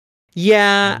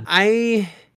 Yeah, Um, I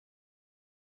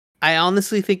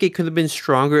honestly think it could have been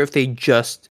stronger if they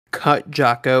just cut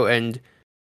Jocko and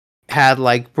had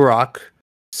like Brock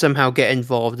somehow get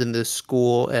involved in this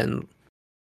school and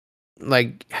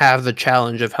like have the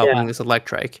challenge of helping yeah, this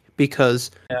Electrike,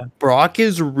 because yeah, Brock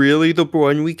is really the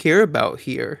one we care about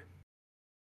here.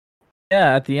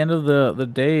 yeah. At the end of the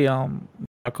day,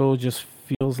 Taco just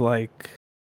feels like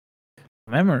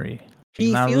memory, like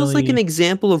He not feels like an really.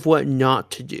 example of what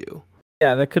not to do.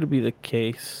 Yeah, that could be the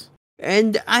case.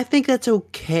 And I think that's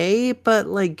okay, but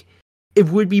like it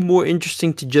would be more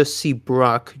interesting to just see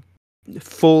Brock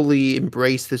fully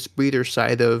embrace this breather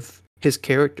side of his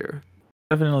character.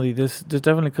 Definitely, this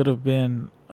definitely could have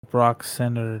been a Brock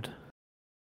centered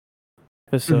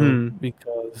episode Mm-hmm.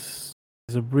 because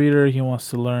as a breeder, he wants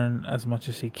to learn as much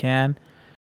as he can.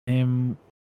 Him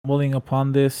mulling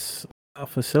upon this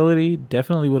facility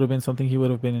definitely would have been something he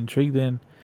would have been intrigued in.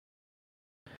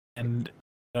 And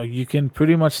you can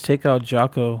pretty much take out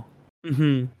Jocko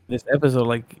this episode.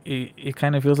 Like it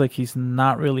kind of feels like he's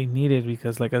not really needed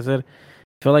because, like I said,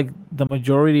 I feel like the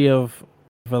majority of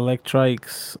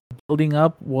Electrike's building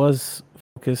up was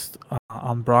focused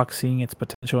on Brock seeing its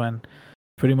potential and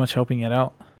pretty much helping it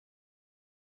out.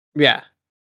 Yeah,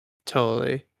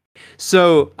 totally.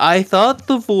 So I thought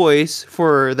the voice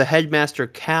for the headmaster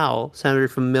Cal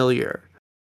sounded familiar.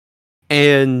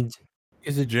 And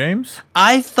is it James?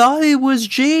 I thought it was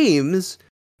James,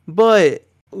 but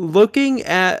looking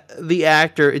at the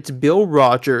actor, it's Bill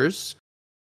Rogers,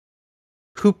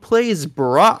 who plays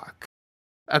Brock.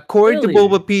 According to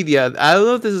Bulbapedia, I don't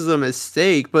know if this is a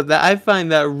mistake, but I find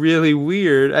that really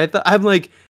weird. I'm like,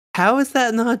 how is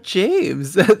that not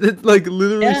James? It like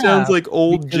literally sounds like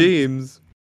old James.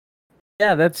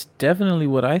 Yeah, that's definitely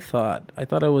what I thought. I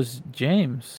thought it was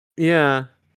James. Yeah.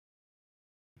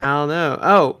 I don't know.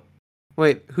 Oh,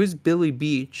 wait, who's Billy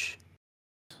Beach?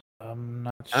 I'm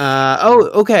not sure. Oh,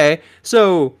 okay.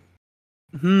 So,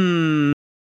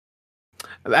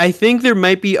 I think there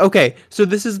might be. Okay, so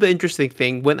this is the interesting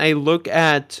thing. When I look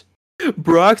at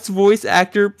Brock's voice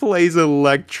actor plays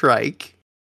Electrike.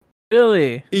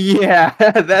 Really? Yeah,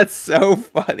 that's so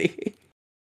funny.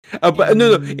 But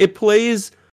no, it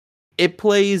plays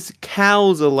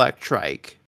Cal's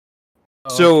Electrike.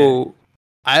 So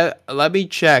let me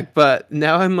check. But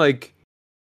now I'm like,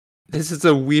 this is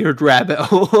a weird rabbit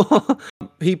hole.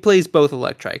 He plays both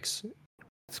Electrikes.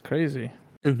 It's crazy.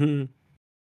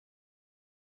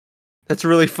 That's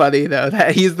really funny though.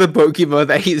 That he's the Pokemon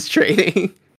that he's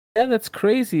training. Yeah, that's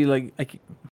crazy. Like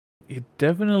it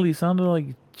definitely sounded like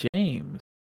James.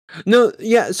 No,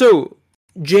 yeah. So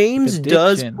James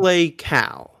does play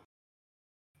Cal,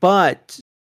 but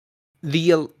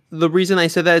the reason I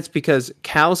said that is because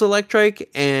Cal's Electrike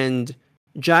and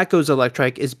Jacko's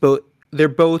Electrike is both. They're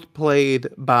both played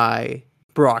by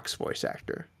Brock's voice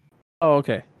actor. Oh,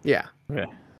 okay. Yeah. Okay.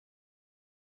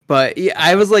 But yeah,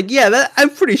 I was like, yeah, I'm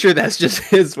pretty sure that's just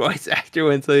his voice actor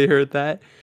once I heard that.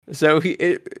 So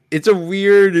it's a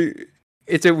weird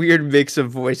mix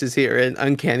of voices here in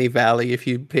Uncanny Valley if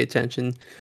you pay attention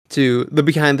to the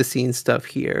behind the scenes stuff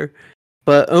here.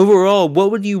 But overall,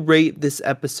 what would you rate this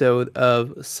episode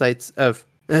of Sights of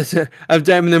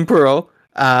Diamond and Pearl,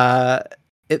 the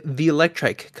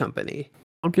Electrike Company?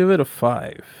 I'll give it a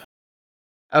 5.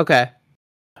 Okay.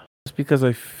 Just because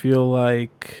I feel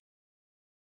like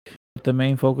the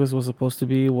main focus was supposed to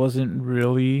be wasn't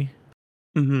really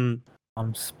centered.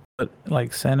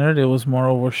 It was more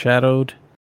overshadowed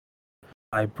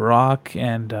by Brock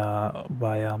and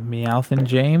by Meowth and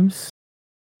James.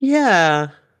 Yeah.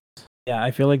 Yeah,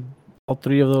 I feel like all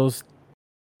three of those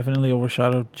definitely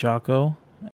overshadowed Jocko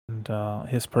and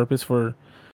his purpose for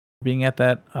being at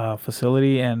that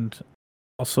facility, and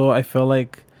also I feel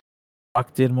like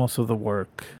Brock did most of the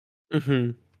work.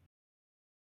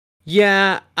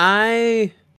 Yeah,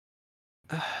 I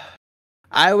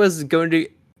was going to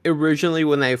originally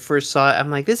when I first saw it, I'm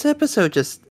like, this episode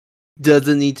just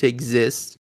doesn't need to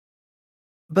exist.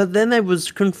 But then I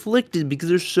was conflicted because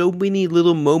there's so many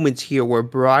little moments here where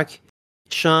Brock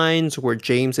shines, where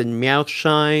James and Meowth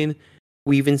shine.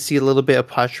 We even see a little bit of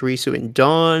Pachirisu and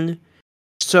Dawn.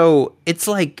 So it's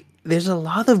like there's a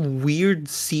lot of weird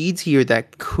seeds here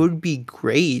that could be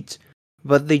great,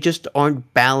 but they just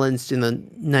aren't balanced in a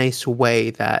nice way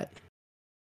that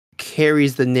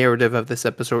carries the narrative of this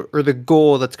episode or the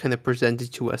goal that's kind of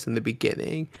presented to us in the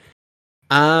beginning.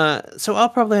 So I'll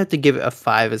probably have to give it a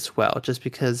 5 as well, just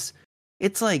because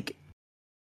it's like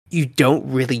you don't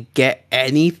really get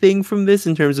anything from this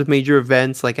in terms of major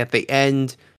events. Like at the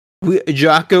end,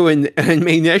 Jocko and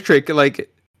Magnetric like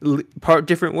part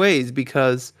different ways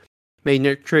because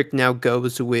Magnetric now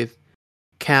goes with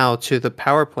Cal to the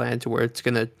power plant where it's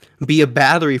gonna be a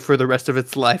battery for the rest of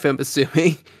its life, I'm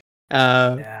assuming.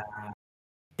 And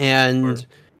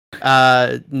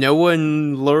no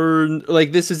one learned,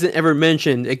 like, this isn't ever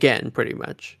mentioned again, pretty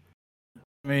much.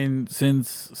 I mean,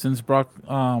 since Brock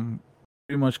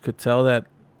pretty much could tell that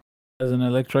as an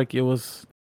Electrike it was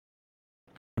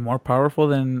more powerful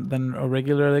than a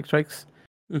regular Electrikes.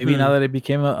 Maybe now that it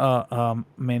became a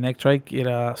main Electrike,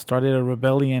 it started a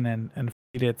rebellion and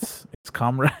freed its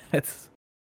comrades.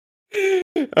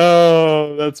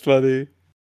 Oh, that's funny.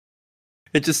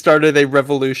 It just started a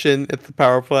revolution at the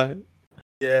power plant.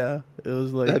 Yeah, it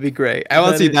was like, that'd be great. I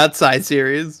want to see that side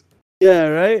series. Yeah,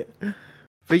 right?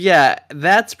 But yeah,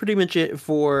 that's pretty much it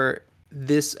for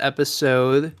this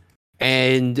episode.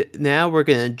 And now we're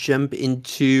going to jump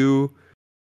into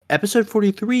Episode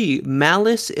 43,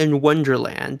 Malice in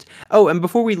Wonderland. Oh, and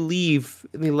before we leave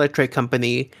the Electric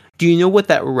Company, do you know what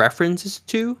that references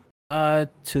to? To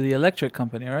the electric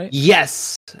company, right?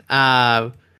 Yes.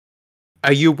 Are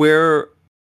you aware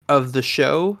of the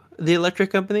show, The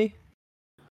Electric Company?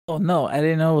 Oh no, I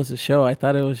didn't know it was a show. I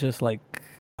thought it was just like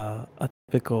a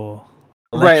typical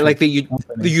Right, like electric the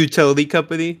company. utility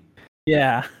company.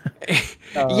 Yeah.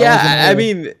 I wasn't Yeah, I aware.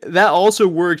 mean that also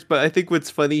works, but I think what's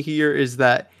funny here is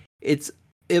that it's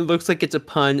it looks like it's a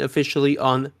pun officially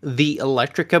on the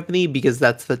Electric Company because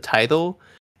that's the title,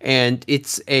 and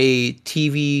it's a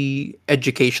TV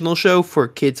educational show for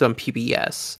kids on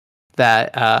PBS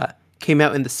that came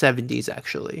out in the 70s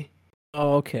actually.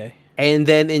 Oh, okay. And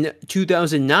then in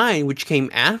 2009, which came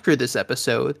after this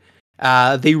episode,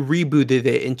 they rebooted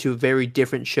it into a very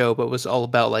different show, but was all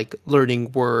about like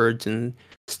learning words and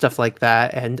stuff like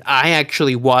that. And I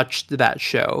actually watched that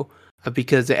show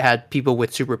because it had people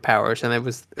with superpowers, and it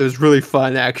was really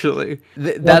fun. Actually,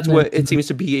 Was that's in what it seems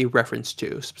to be a reference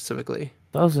to specifically.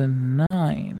 2009.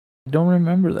 I don't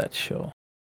remember that show.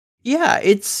 Yeah,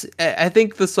 it's. I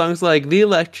think the song's like the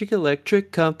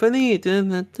Electric Company.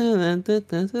 Like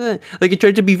it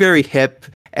tried to be very hip,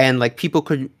 and like people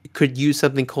could use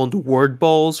something called word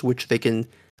balls, which they can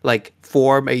like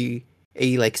form a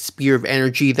like spear of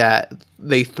energy that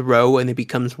they throw and it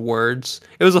becomes words.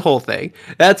 It was a whole thing.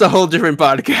 That's a whole different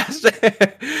podcast.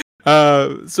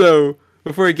 So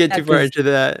before I get Yeah, too far because into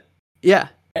that, yeah.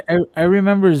 I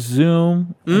remember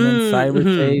Zoom and then Mm-hmm.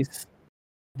 Cyberchase.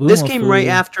 Boom This was came right really.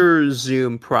 after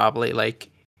Zoom, probably, like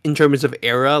in terms of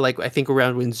era. Like I think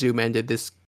around when Zoom ended,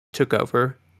 this took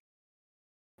over.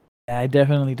 I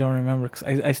definitely don't remember. 'Cause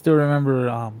I still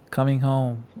remember coming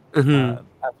home Hmm.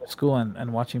 after school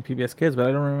and watching PBS Kids, but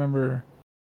I don't remember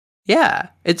Yeah,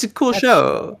 it's a cool that show.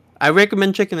 show. I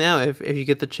recommend checking it out if you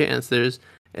get the chance. It's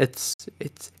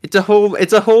a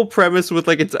whole premise with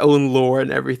like its own lore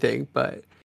and everything, but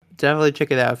definitely check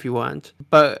it out if you want.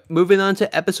 But moving on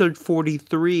to episode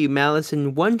 43, Malice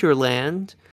in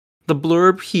Wonderland. The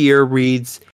blurb here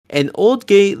reads, an old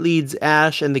gate leads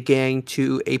Ash and the gang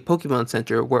to a Pokemon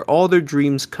Center where all their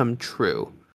dreams come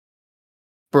true.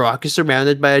 Brock is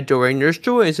surrounded by adoring Nurse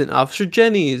Joyce and Officer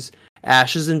Jenny's.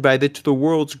 Ash is invited to the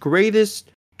world's greatest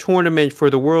tournament for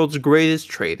the world's greatest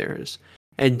trainers.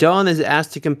 And Dawn is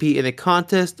asked to compete in a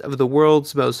contest of the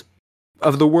world's best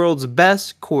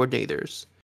coordinators.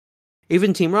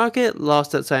 Even Team Rocket,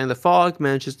 lost outside in the fog,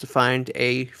 manages to find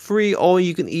a free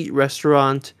all-you-can-eat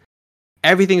restaurant.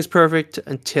 Everything's perfect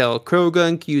until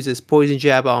Krogunk uses Poison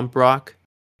Jab on Brock,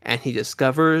 and he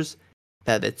discovers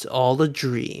that it's all a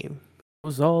dream. It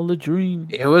was all a dream.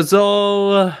 It was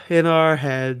all in our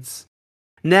heads.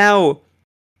 Now,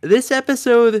 this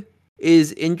episode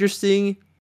is interesting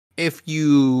if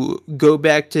you go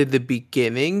back to the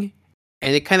beginning,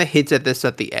 and it kind of hits at this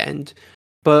at the end.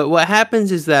 But what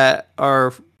happens is that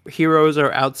our heroes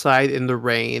are outside in the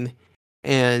rain,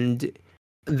 and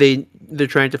they're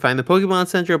trying to find the Pokemon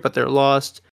Center, but they're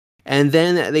lost. And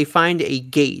then they find a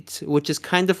gate, which is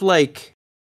kind of like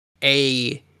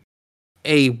a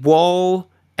wall,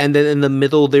 and then in the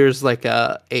middle there's like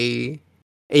a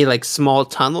like small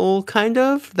tunnel kind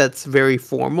of that's very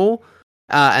formal,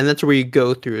 and that's where you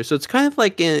go through. So it's kind of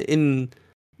like in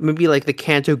maybe like the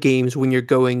Kanto games when you're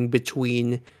going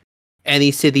between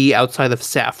any city outside of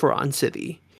Saffron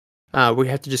City, where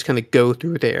you have to just kind of go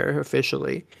through there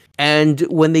officially. And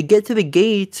when they get to the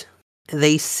gate,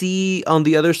 they see on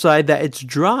the other side that it's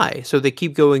dry, so they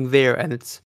keep going there, and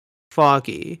it's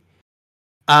foggy.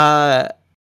 Uh,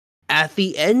 at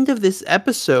the end of this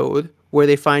episode, where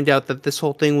they find out that this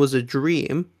whole thing was a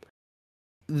dream,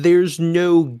 there's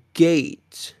no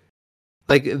gate.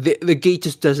 Like the gate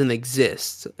just doesn't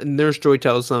exist. Nurse Joy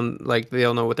tells them like they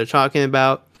don't know what they're talking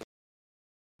about.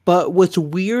 But what's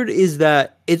weird is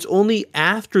that it's only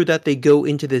after that they go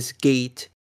into this gate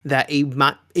that a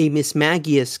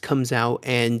Mismagius comes out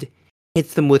and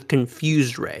hits them with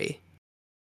Confused Ray.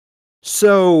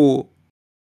 So,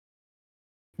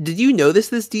 did you notice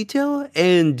this detail?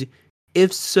 And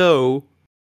if so,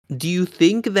 do you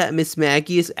think that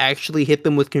Mismagius actually hit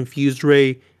them with Confused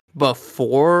Ray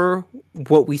before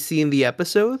what we see in the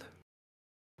episode?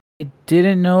 I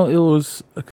didn't know it was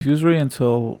a confusory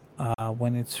until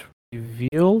when it's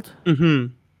revealed,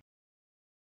 Mm-hmm.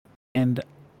 and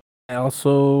I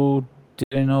also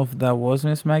didn't know if that was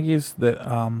Miss Maggie's that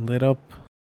lit up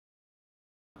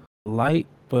light,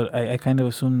 but I kind of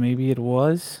assumed maybe it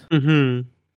was. Mm-hmm.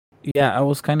 Yeah, I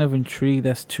was kind of intrigued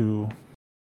as to what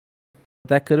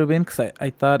that could have been because I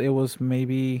thought it was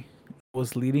maybe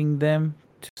was leading them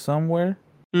to somewhere.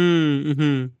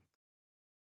 Mm-hmm.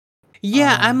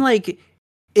 Yeah, I'm Um, like,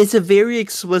 it's a very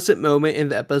explicit moment in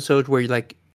the episode where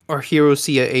like our heroes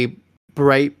see a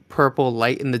bright purple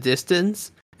light in the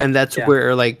distance, and that's Yeah.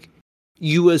 where like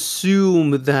you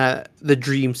assume that the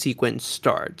dream sequence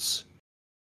starts.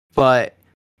 But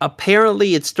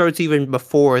apparently it starts even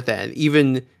before then,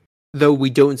 even though we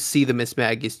don't see the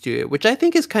Mismagius do it, which I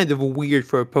think is kind of weird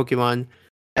for a Pokemon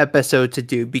episode to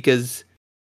do because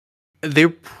they're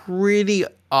pretty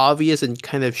obvious and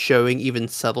kind of showing even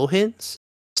subtle hints.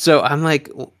 So I'm like,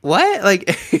 what? Like,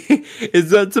 is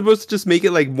that supposed to just make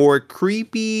it like more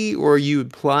creepy, or are you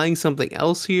implying something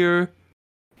else here?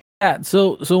 Yeah.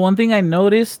 So one thing I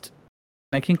noticed,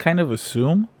 I can kind of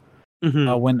assume,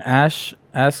 Mm-hmm. when Ash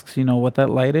asks, what that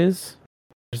light is,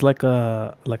 there's like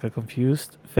a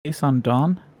confused face on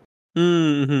Dawn,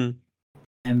 Mm-hmm.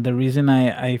 and the reason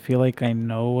I feel like I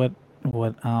know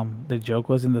what the joke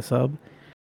was in the sub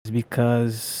is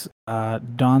because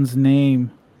Dawn's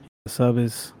name in the sub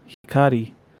is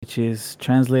Hikari, which is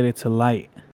translated to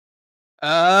light.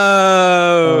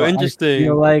 Oh, So interesting.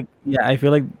 I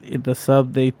feel like in the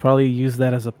sub they probably used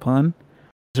that as a pun.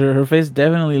 Her face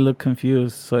definitely looked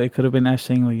confused, so it could have been Ash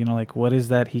saying, like, what is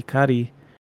that Hikari?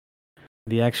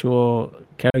 The actual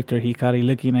character Hikari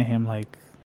looking at him like,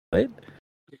 what?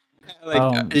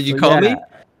 Like, did you So call yeah, me?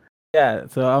 yeah.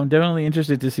 So I'm definitely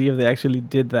interested to see if they actually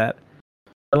did that.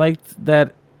 I liked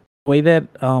that way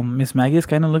that Mismagius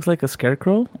kind of looks like a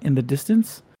scarecrow in the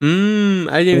distance. I didn't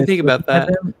even It's think looking about at that.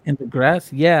 them in the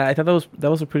grass. Yeah, I thought that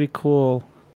was a pretty cool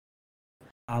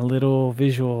little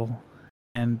visual,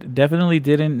 and definitely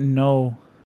didn't know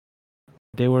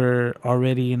they were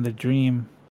already in the dream.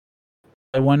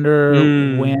 I wonder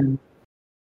Mm.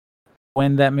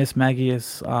 when that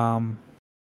Mismagius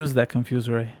used that confuse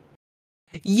ray.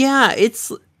 Yeah,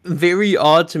 it's very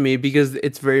odd to me because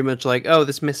it's very much like, oh,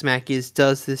 this Miss Mackies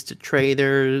does this to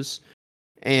traders,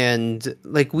 and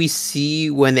like we see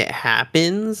when it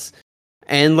happens,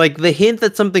 and like the hint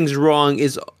that something's wrong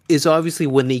is obviously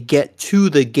when they get to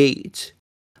the gate.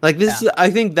 Like this Yeah, is, I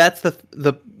think that's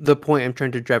the point I'm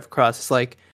trying to drive across. It's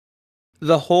like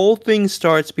the whole thing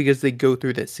starts because they go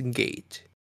through this gate,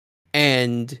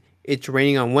 and it's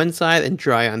raining on one side and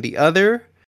dry on the other.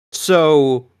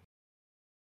 So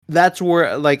that's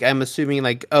where like I'm assuming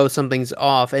like, oh, something's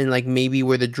off, and like maybe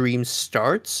where the dream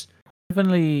starts.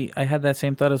 definitely. I had that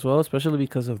same thought as well, especially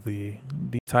because of the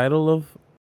title of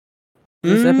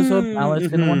this episode, Alice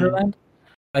in Mm-hmm. Wonderland.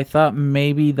 I thought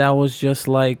maybe that was just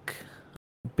like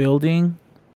a building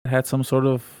that had some sort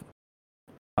of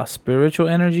a spiritual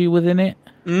energy within it.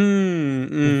 We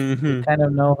Mm-hmm. kind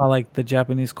of know how like the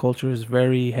Japanese culture is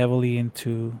very heavily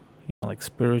into like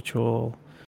spiritual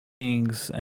things.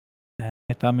 And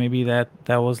I thought maybe that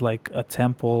was like a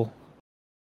temple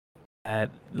that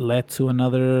led to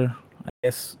another, I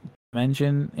guess,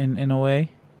 dimension in a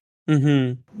way.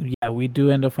 Mm-hmm. Yeah, we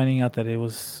do end up finding out that it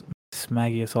was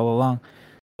Mismagius all along.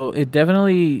 So it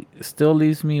definitely still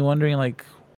leaves me wondering, like,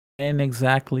 when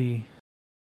exactly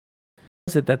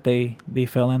was it that they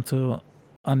fell into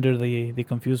under the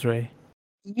confuse ray?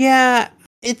 Yeah,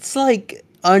 it's like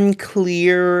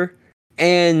unclear,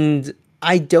 and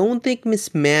I don't think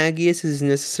Miss Magius is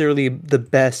necessarily the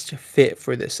best fit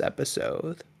for this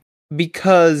episode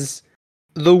because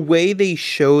the way they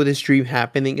show this dream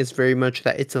happening is very much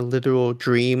that it's a literal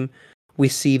dream. We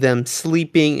see them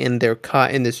sleeping and they're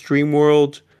caught in this dream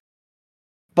world,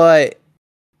 but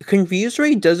Confuse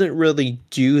Ray doesn't really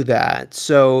do that.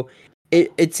 So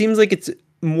it seems like it's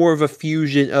more of a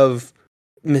fusion of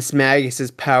Miss Magus's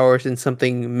powers and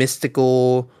something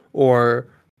mystical or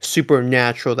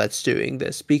supernatural that's doing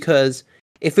this. Because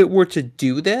if it were to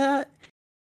do that,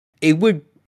 it would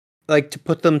like to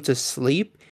put them to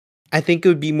sleep. I think it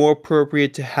would be more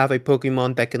appropriate to have a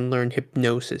Pokemon that can learn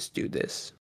hypnosis do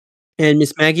this. And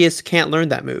Miss Magius can't learn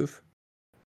that move.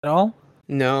 At all?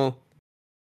 No.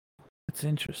 That's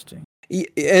interesting. And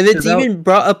it's Because that, even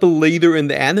brought up later in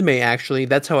the anime, actually.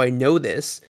 That's how I know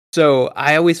this. So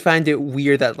I always find it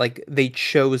weird that like they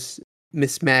chose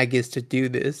Miss Magus to do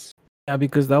this. yeah,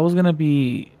 because that was gonna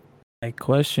be my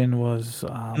question was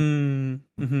Mm-hmm.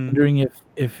 wondering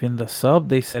if in the sub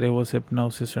they said it was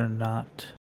hypnosis or not.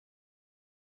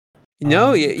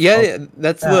 No, So yeah,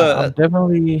 that's yeah, I'm the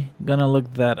definitely gonna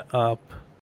look that up.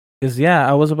 Because yeah,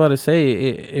 I was about to say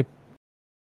it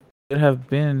could have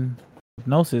been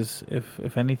hypnosis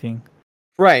if anything.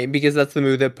 right, because that's the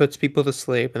move that puts people to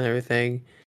sleep and everything.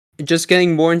 Just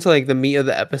getting more into like the meat of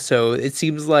the episode, it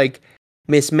seems like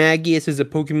Miss Magius is a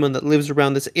Pokemon that lives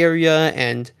around this area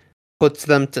and puts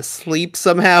them to sleep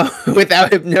somehow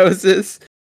without hypnosis.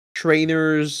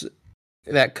 Trainers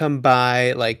that come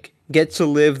by like get to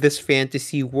live this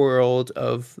fantasy world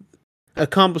of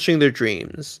accomplishing their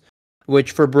dreams,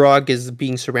 which for Brock is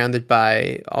being surrounded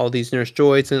by all these Nurse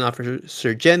Joys and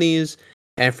Officer Jennies,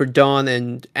 and for Dawn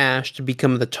and Ash to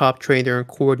become the top trainer and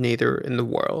coordinator in the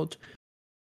world.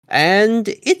 And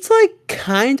it's like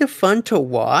kind of fun to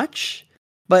watch,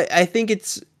 but I think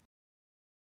it's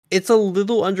a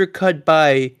little undercut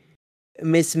by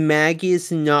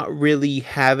Mismagius not really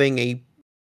having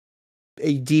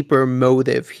a deeper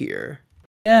motive here.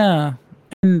 Yeah,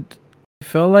 and I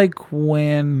felt like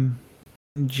when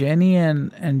Jenny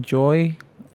and Joy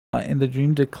in the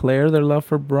dream declare their love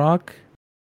for Brock,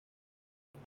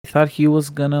 I thought he was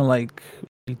gonna like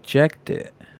reject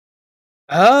it.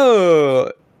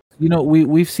 Oh, You know,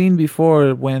 we've seen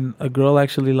before when a girl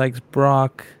actually likes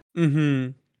Brock, mm-hmm.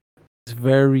 it's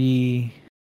very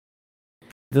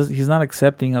he's not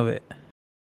accepting of it.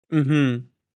 Mm-hmm.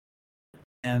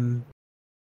 And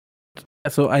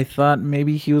so I thought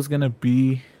maybe he was gonna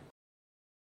be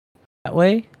that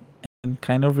way and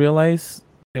kind of realize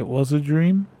it was a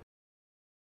dream.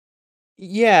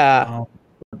 Yeah.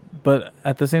 But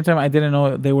at the same time, I didn't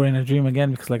know they were in a dream again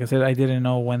because, like I said, I didn't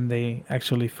know when they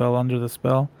actually fell under the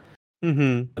spell.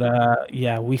 Mm-hmm. But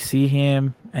yeah, we see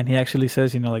him, and he actually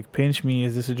says, like, pinch me.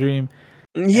 Is this a dream?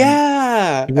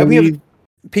 Yeah. And And we have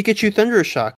Pikachu Thunder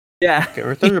Shock. Yeah.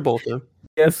 Or Thunderbolt him.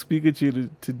 Yes, Pikachu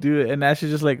to do it. And Ash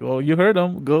is just like, well, you heard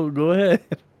him. Go ahead.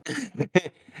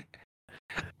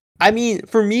 I mean,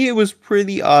 for me, it was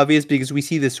pretty obvious because we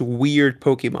see this weird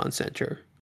Pokemon Center.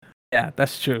 Yeah,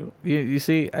 that's true. You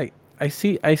see, I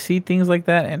see things like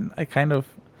that, and I kind of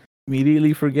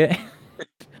immediately forget.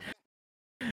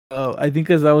 Oh, I think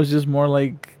because I was just more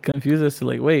like confused as to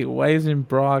like, wait, why isn't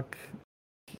Brock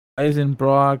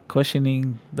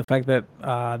questioning the fact that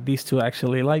these two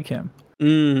actually like him?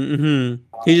 Mm-hmm.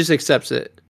 He just accepts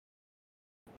it.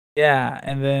 Yeah,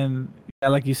 and then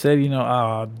like you said,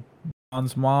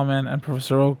 Don's mom and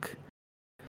Professor Oak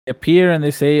appear and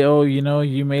they say, "Oh,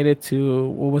 you made it to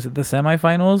what was it, the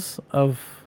semifinals of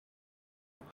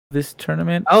this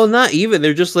tournament?" Oh, not even.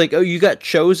 They're just like, oh, you got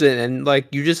chosen, and like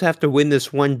you just have to win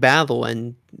this one battle,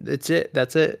 and that's it.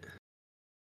 That's it.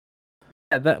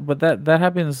 Yeah, that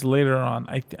happens later on.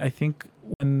 I think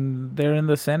when they're in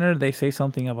the center, they say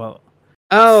something about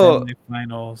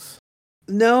semifinals.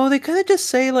 No, they kind of just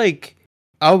say like,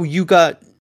 oh, you got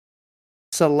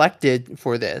selected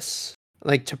for this,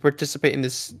 like to participate in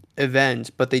this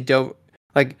event, but they don't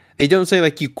say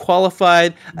like you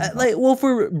qualified. Like, well,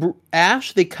 for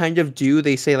Ash, they kind of do.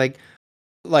 They say like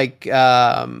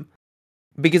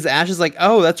because Ash is like,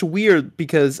 oh, that's weird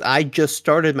because I just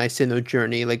started my Sinnoh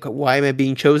journey. Like, why am I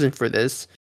being chosen for this?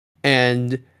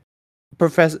 And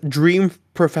Professor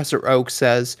Oak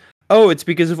says, oh, it's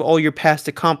because of all your past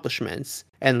accomplishments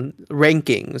and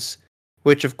rankings,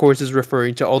 which of course is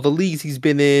referring to all the leagues he's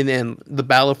been in and the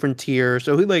Battle Frontier.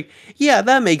 So he like, yeah,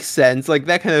 that makes sense. Like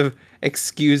that kind of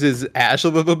excuses Ash a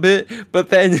little bit. But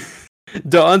then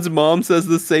Dawn's mom says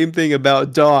the same thing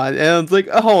about Dawn, and I'm like,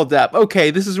 oh, hold up, okay,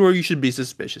 this is where you should be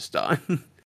suspicious, Dawn.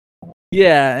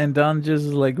 Yeah, and Dawn just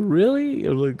is like, really?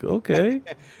 You're like, okay.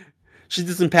 She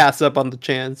doesn't pass up on the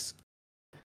chance.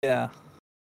 Yeah.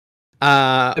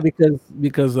 Uh,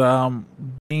 because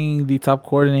being the top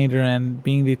coordinator and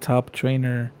being the top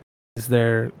trainer is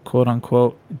their quote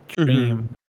unquote dream.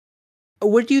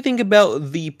 What do you think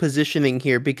about the positioning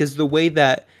here? Because the way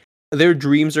that their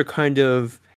dreams are kind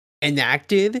of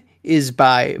enacted is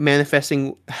by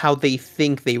manifesting how they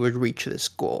think they would reach this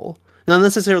goal, not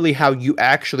necessarily how you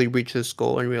actually reach this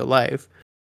goal in real life.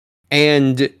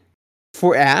 And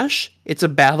for Ash, it's a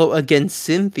battle against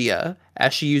Cynthia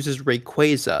as she uses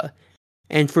Rayquaza.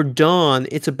 And for Dawn,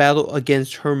 it's a battle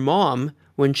against her mom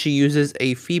when she uses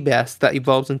a Feebas that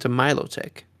evolves into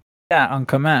Milotic. Yeah, on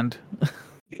command.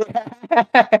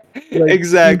 Like,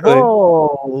 exactly.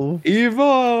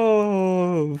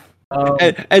 Evolve.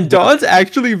 And Dawn's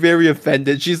actually very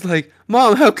offended. She's like,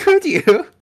 Mom, how could you?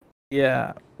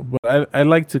 Yeah, but I'd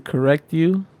like to correct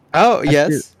you. Oh,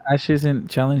 yes. Ash isn't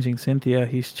challenging Cynthia,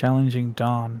 he's challenging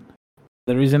Dawn.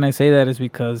 The reason I say that is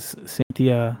because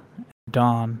Cynthia,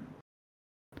 Dawn,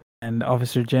 and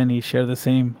Officer Jenny share the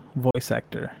same voice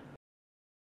actor.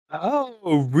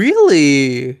 Oh,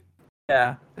 really?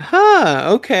 Yeah. Huh,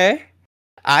 okay.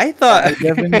 I thought I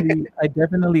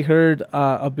definitely heard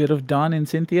a bit of Dawn and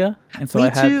Cynthia, and so Me I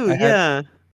too, yeah.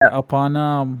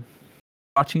 Upon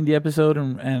watching the episode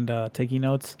and taking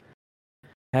notes,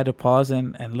 I had to pause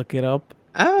and look it up.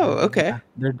 Oh, okay. Yeah,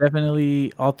 they're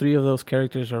definitely all three of those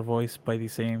characters are voiced by the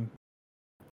same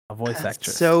voice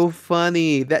actress. So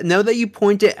funny. That now that you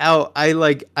point it out, I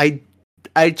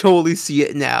totally see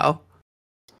it now.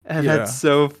 And that's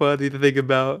so funny to think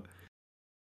about.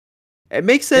 It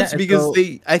makes sense Yeah, because so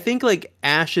I think like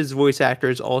Ash's voice actor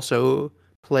is also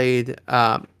played.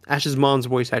 Ash's mom's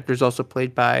voice actor is also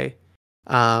played by,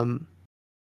 um,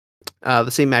 the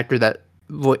same actor that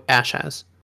Ash has,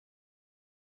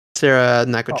 Sarah oh,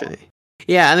 Nakajima.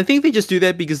 Yeah, and I think they just do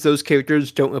that because those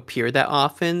characters don't appear that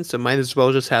often, so might as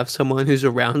well just have someone who's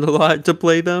around a lot to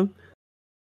play them.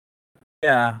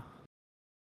 yeah,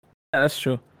 that's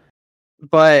true.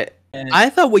 But And I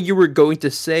thought what you were going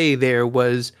to say there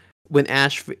was when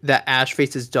Ash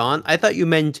faces Dawn. I thought you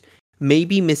meant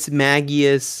maybe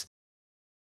Mismagius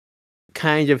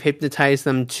kind of hypnotized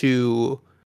them to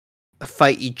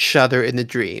fight each other in the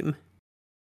dream,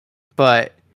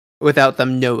 but without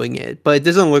them knowing it. But it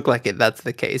doesn't look like that's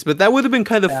the case. But that would have been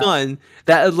kind of yeah, fun.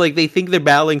 That is like they think they're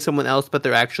battling someone else, but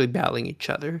they're actually battling each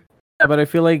other. yeah, but I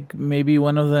feel like maybe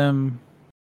one of them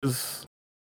is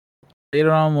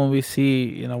later on when we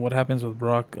see, what happens with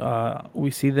Brock.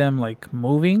 We see them like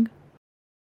moving.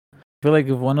 I feel like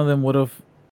if one of them would have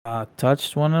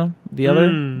touched one of the other,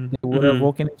 Mm. they would have Hmm.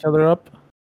 woken each other up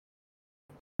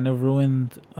and have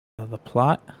ruined the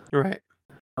plot. Right.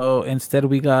 Oh, instead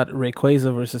we got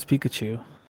Rayquaza versus Pikachu.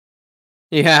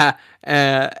 Yeah.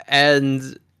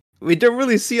 And we don't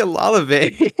really see a lot of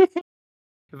it.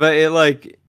 But it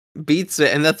like beats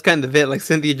it, and that's kind of it. Like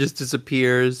Cynthia just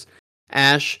disappears.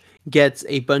 Ash gets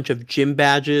a bunch of gym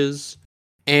badges,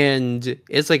 and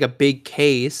it's like a big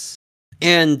case.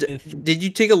 And did you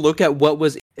take a look at what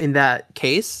was in that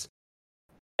case?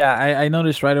 Yeah, I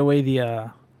noticed right away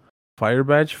the fire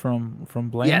badge from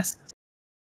Blaine. Yes,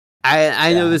 I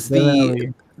Yeah, noticed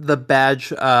definitely. the badge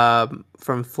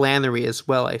from Flannery as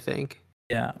well. I think.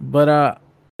 Yeah, but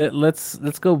let's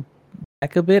go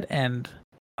back a bit and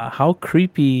how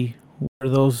creepy were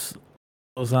those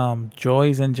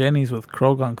Joys and Jennies with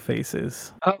Krogunk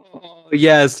faces? Oh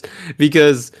yes,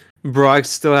 because Brock's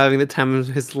still having the time of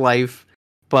his life,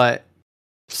 but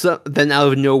so then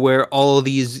out of nowhere, all of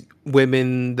these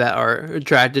women that are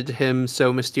attracted to him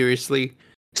so mysteriously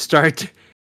start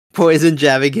poison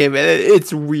jabbing him, and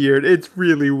it's weird. It's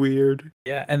really weird.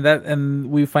 Yeah, and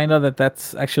we find out that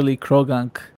that's actually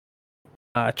Krogunk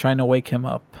trying to wake him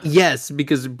up. Yes,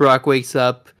 because Brock wakes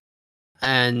up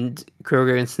and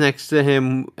Kroger is next to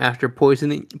him after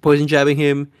poison jabbing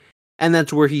him, and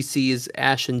that's where he sees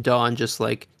Ash and Dawn just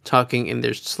like talking in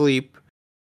their sleep,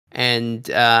 and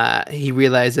he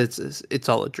realizes it's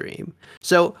all a dream.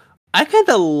 So I kind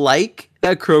of like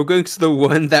that Krogunk's the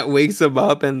one that wakes him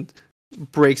up and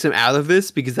breaks him out of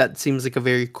this because that seems like a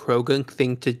very Krogunk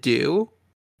thing to do.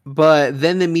 But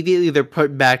then immediately they're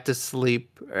put back to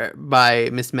sleep by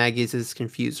Mismagius'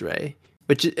 confused Ray,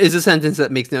 which is a sentence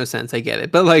that makes no sense. I get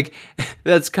it, but like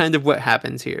that's kind of what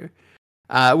happens here.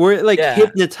 Where it like Yeah.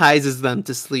 hypnotizes them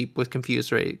to sleep with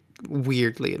confused Ray.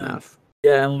 Weirdly And, enough.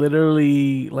 yeah, and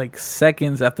literally like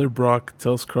seconds after Brock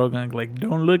tells Krogunk like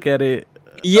don't look at it,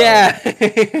 Yeah.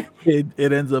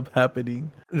 it ends up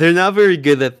happening. They're not very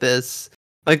good at this.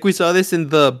 Like we saw this in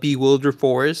the Bewildered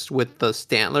Forest with the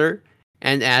Stantler,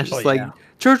 and Ash Oh is like, yeah.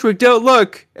 Churchwick, don't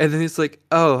look! And then he's like,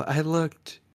 oh, I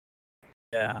looked.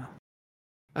 Yeah.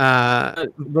 Uh,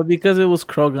 But because it was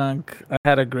Krogunk, I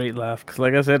had a great laugh. Cause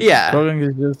like I said, yeah. Krogunk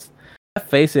is just that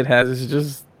face it has is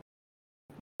just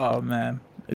oh man,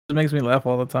 it just makes me laugh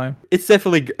all the time. It's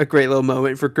definitely a great little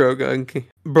moment for Grogunk.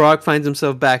 Brock finds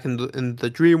himself back in the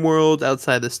dream world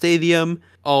outside the stadium.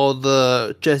 All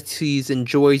the Jessies and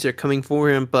Joys are coming for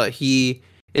him, but he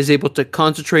is able to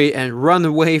concentrate and run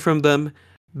away from them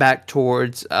back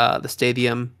towards the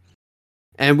stadium.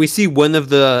 And we see one of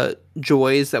the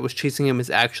Joys that was chasing him is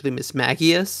actually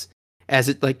Mismagius, as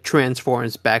it like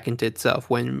transforms back into itself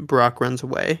when Brock runs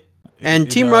away. And It,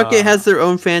 Team Rocket has their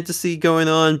own fantasy going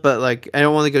on, but like I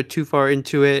don't want to go too far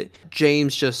into it.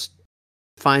 James just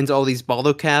finds all these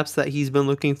bottle caps that he's been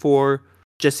looking for.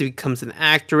 Jessie becomes an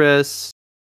actress,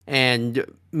 and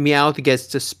Meowth gets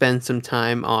to spend some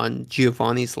time on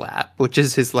Giovanni's lap, which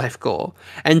is his life goal.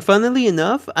 And funnily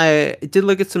enough, I did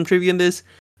look at some trivia on this.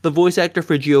 The voice actor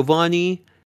for Giovanni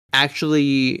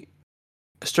actually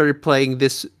started playing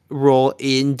this role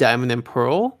in Diamond and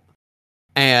Pearl,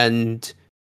 and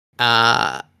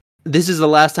this is the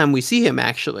last time we see him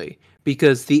actually,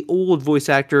 because the old voice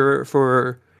actor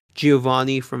for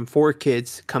Giovanni from Four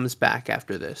Kids comes back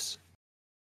after this.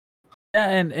 yeah,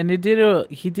 and he did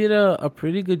a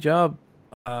pretty good job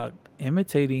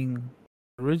imitating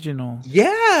original.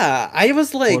 Yeah, I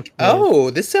was Four like, Kids. oh,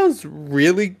 this sounds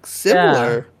really Yeah,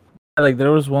 similar. like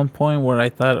there was one point where I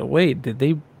thought, wait, did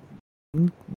they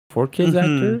bring Four Kids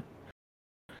Mm-hmm. actor?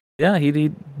 Yeah, he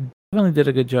definitely did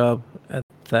a good job at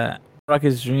that.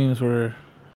 Rocket's dreams were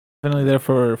definitely there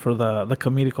for the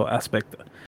comedical aspect.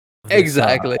 this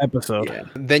Exactly. episode. Yeah.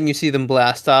 Then you see them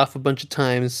blast off a bunch of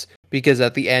times because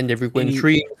at the end, everyone's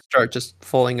dreams start just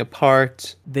falling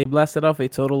apart. They blasted off a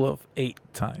total of 8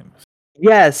 times.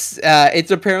 Yes,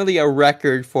 it's apparently a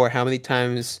record for how many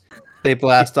times they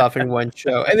blast off in one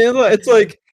show. And then it's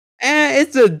like,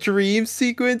 it's a dream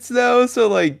sequence though, so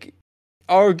like,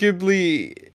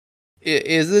 arguably, it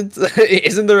isn't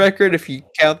isn't the record if you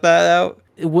count that out.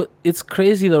 It's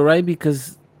crazy though, right?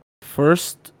 Because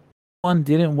first one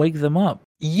didn't wake them up.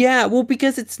 Yeah, well,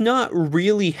 because it's not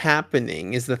really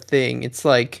happening is the thing. It's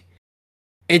like,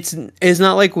 it's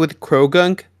not like with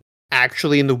Krogunk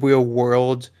actually in the real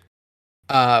world,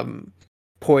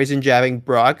 poison jabbing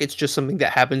Brock. It's just something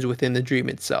that happens within the dream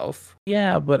itself.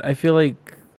 Yeah, but I feel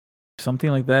like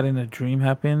something like that in a dream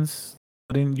happens,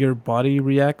 wouldn't your body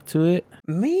react to it?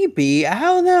 Maybe, I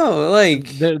don't know. Like,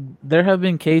 There have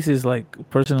been cases, like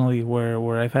personally,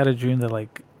 where I've had a dream that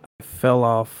like I fell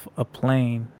off a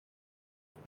plane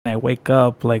and I wake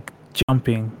up like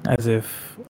jumping as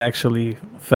if I actually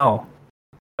fell.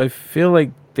 I feel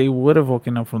like they would have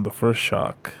woken up from the first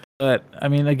shock. But I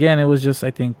mean, again, it was just,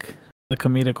 I think, the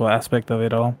comedical aspect of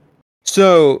it all.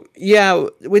 so yeah,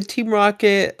 with Team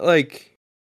Rocket, like,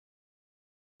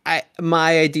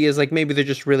 my idea is like maybe they're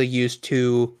just really used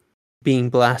to being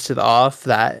blasted off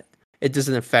that it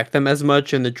doesn't affect them as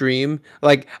much in the dream.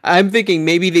 Like, I'm thinking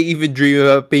maybe they even dream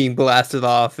about being blasted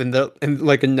off in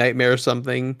like a nightmare or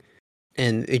something,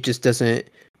 and it just doesn't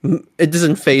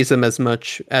phase them as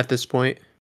much at this point.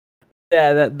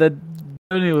 Yeah, that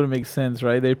definitely would make sense,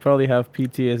 right? They probably have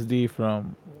PTSD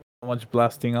from so much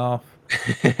blasting off.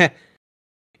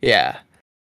 Yeah,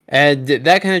 and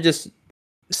that kind of just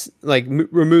like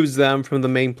removes them from the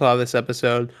main plot of this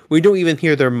episode. We don't even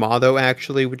hear their motto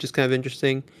actually, which is kind of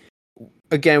interesting.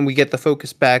 Again, we get the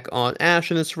focus back on Ash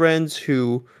and his friends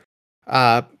who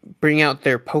bring out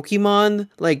their Pokemon.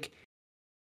 Like,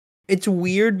 it's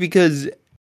weird because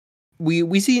we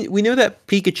know that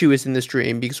Pikachu is in this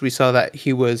dream because we saw that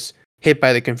he was hit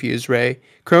by the Confuse Ray.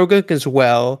 Krogunk as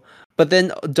well. But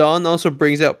then Dawn also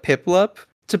brings out Piplup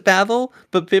to battle,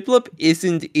 but Piplup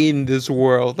isn't in this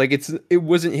world. Like, it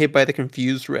wasn't hit by the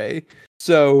Confuse Ray.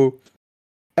 So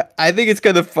I think it's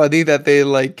kind of funny that they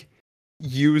like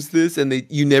use this and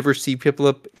you never see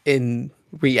Piplup in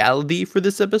reality for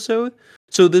this episode.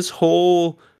 So this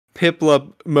whole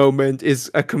Piplup moment is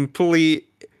a complete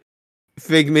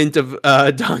figment of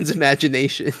Dawn's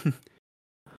imagination.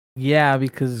 Yeah,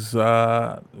 because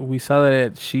we saw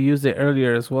that she used it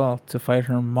earlier as well to fight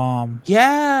her mom.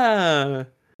 Yeah.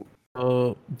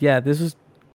 So yeah, this is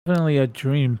definitely a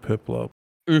dream, Piplup.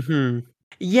 Mm-hmm.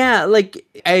 Yeah, like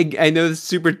I know it's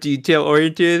super detail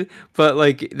oriented, but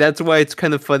like that's why it's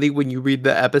kind of funny when you read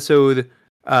the episode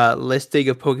listing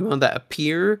of Pokemon that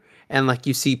appear and like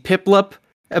you see Piplup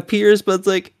appears, but it's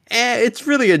like, it's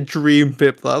really a dream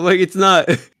Piplup. Like, it's not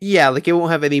yeah, like it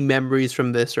won't have any memories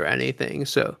from this or anything.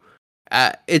 So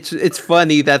it's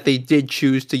funny that they did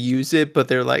choose to use it, but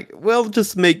they're like, well,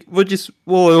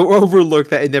 we'll overlook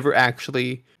that it never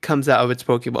actually comes out of its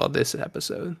Pokeball this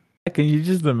episode. Can you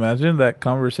just imagine that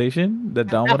conversation that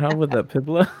Dawn would have with that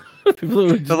Piplup? People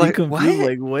would just be confused, what?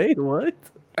 like, wait, what?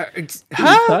 What are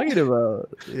Huh? you talking about?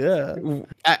 Yeah.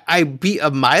 I beat a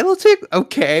Milotic?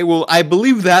 Okay, well, I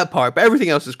believe that part, but everything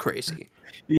else is crazy.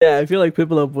 Yeah, I feel like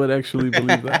Piplup would actually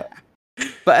believe that.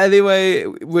 But anyway,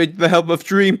 with the help of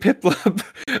Dream Piplup,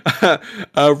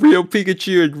 Real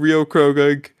Pikachu and Real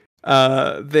Krogunk,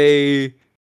 they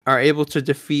are able to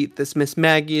defeat this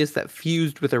Mismagius that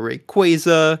fused with a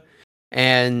Rayquaza,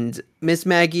 and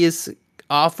Mismagius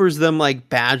offers them like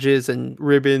badges and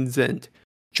ribbons and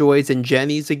joys and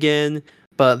jennies again,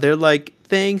 but they're like,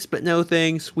 thanks, but no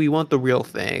thanks. We want the real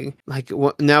thing. Like,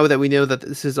 now that we know that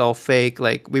this is all fake,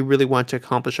 like, we really want to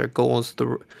accomplish our goals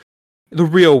the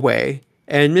real way.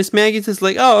 And Mismagius is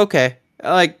like, oh, okay.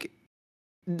 Like,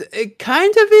 it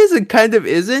kind of is and kind of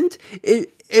isn't.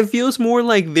 It feels more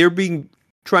like they're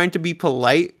trying to be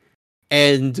polite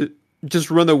and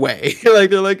just run away. Like,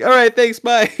 they're like, all right, thanks,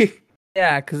 bye.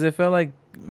 Yeah, because it felt like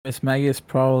Mismagius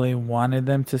probably wanted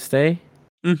them to stay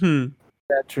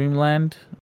that Dreamland,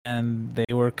 and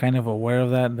they were kind of aware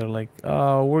of that. They're like,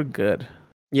 oh, we're good.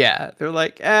 Yeah, they're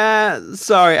like,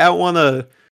 sorry, I don't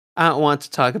want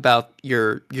to talk about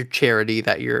your charity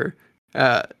that you're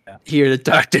here to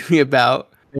talk to me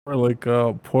about. They were like,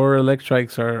 poor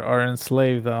Electrics are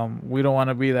enslaved. We don't want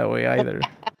to be that way either.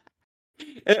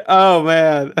 Oh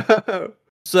man.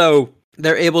 So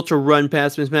they're able to run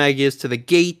past Mismagius to the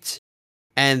gate,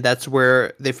 and that's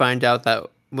where they find out that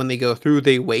when they go through,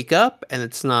 they wake up, and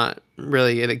it's not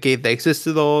really a gate that exists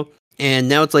at all. And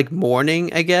now it's like morning,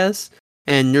 I guess.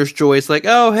 And Nurse Joy's like,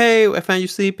 "Oh, hey, I found you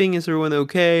sleeping. Is everyone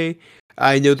okay?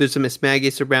 I know there's a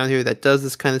Mismagius around here that does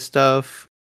this kind of stuff.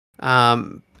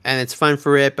 And it's fun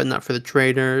for it, but not for the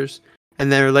trainers."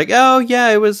 And they're like, "Oh, yeah,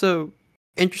 it was a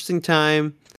interesting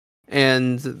time."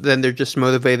 And then they're just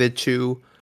motivated to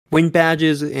win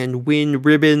badges and win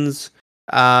ribbons,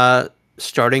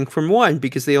 starting from one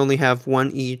because they only have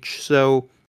one each. So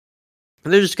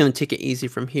they're just gonna take it easy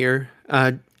from here.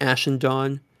 Ash and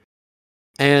Dawn,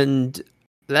 and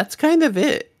that's kind of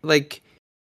it. Like,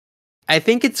 I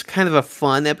think it's kind of a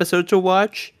fun episode to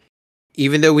watch,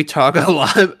 even though we talk a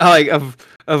lot of,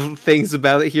 of things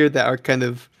about it here that are kind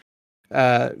of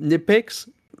nitpicks.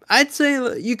 I'd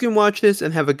say you can watch this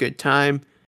and have a good time.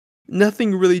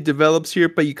 Nothing really develops here,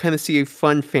 but you kind of see a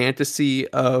fun fantasy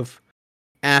of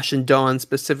Ash and Dawn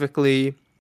specifically,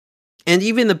 and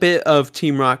even a bit of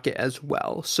Team Rocket as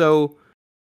well. So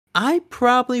I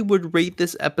probably would rate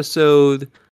this episode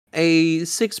a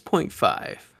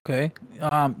 6.5. Okay.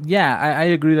 Yeah, I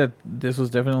agree that this was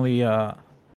definitely a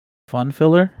fun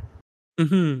filler.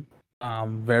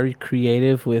 Mm-hmm. Very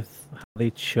creative with how they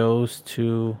chose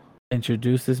to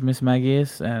introduce this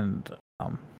Mismagius, and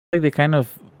like they kind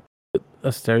of put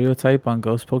a stereotype on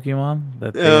ghost Pokemon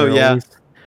that Oh, they're yeah. always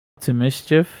to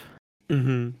mischief.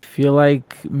 Mm-hmm. I feel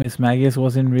like Mismagius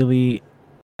wasn't really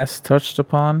as touched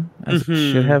upon as it should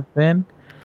Mm-hmm. have been.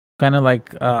 Kind of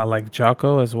like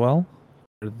Jocko as well.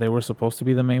 They were supposed to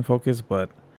be the main focus, but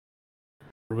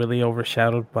really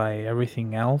overshadowed by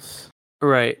everything else.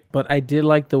 Right. But I did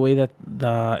like the way that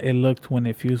it looked when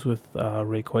it fused with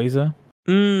Rayquaza.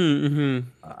 Mm-hmm.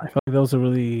 I felt like that was a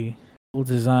really cool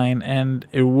design, and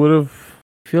it would have.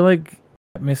 I feel like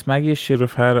Miss Maggie should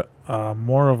have had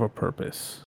more of a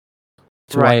purpose.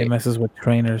 That's why it Right. messes with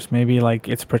trainers. Maybe like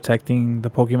it's protecting the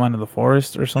Pokemon of the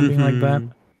forest or something like that.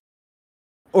 Mm-hmm.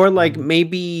 Or like Um,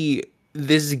 maybe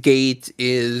this gate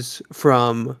is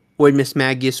from when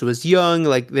Mismagius was young.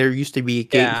 Like there used to be a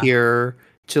gate yeah, here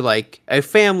to like a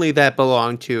family that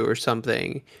belonged to or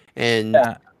something, and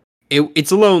yeah,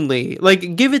 it's lonely.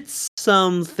 Like give it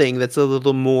something that's a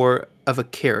little more of a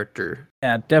character.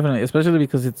 yeah, definitely. Especially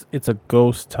because it's a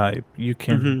ghost type. You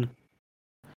can Mm-hmm.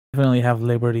 definitely have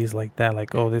liberties like that.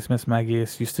 Like, oh, this Miss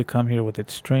Magius used to come here with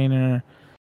its trainer.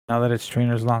 Now that its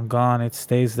trainer's long gone, it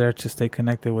stays there to stay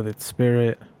connected with its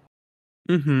spirit.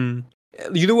 Mm-hmm.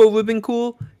 You know what would have been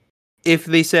cool? If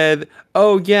they said,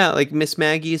 "Oh yeah, like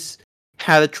Mismagius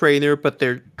had a trainer, but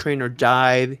their trainer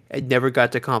died and never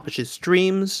got to accomplish his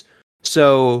dreams."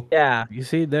 So Yeah, you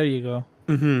see, there you go.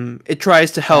 it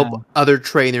tries to help Yeah, other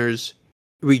trainers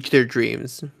reach their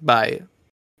dreams by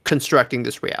constructing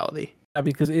this reality. yeah,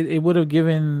 because it would have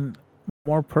given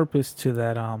more purpose to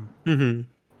that Mm-hmm.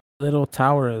 little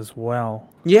tower as well.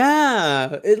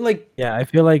 Yeah, it like. Yeah, I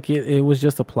feel like it was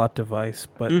just a plot device,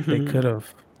 but they Mm-hmm. could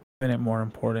have given it more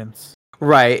importance.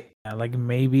 Right. Yeah, like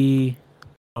maybe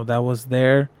that was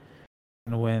there,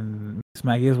 and when Miss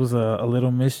Magius was a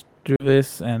little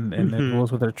mischievous and it Mm-hmm.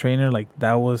 was with her trainer, like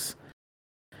that was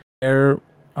their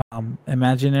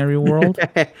imaginary world.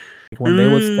 Like when they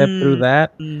would step through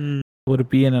that, mm. it would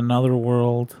be in another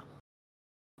world.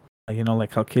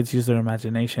 Like how kids use their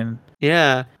imagination.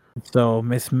 Yeah. So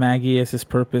Miss Magius's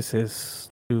purpose is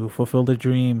to fulfill the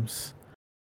dreams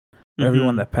of everyone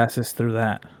Mm-hmm. that passes through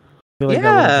that. I feel like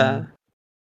that would have Yeah. been. You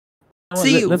know what,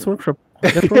 See, let's work for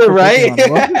right?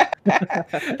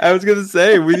 Pokemon. I was gonna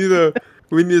say we need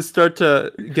to start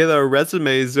to get our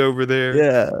resumes over there.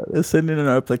 Yeah, let's send in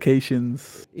our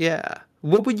applications. Yeah.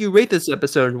 What would you rate this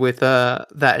episode with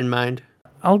that in mind?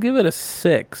 I'll give it a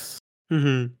 6.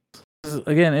 Mm-hmm. 'Cause,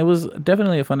 again, it was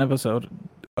definitely a fun episode.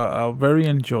 Very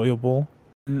enjoyable.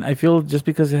 And I feel just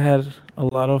because it had a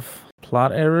lot of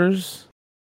plot errors,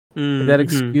 that Mm-hmm.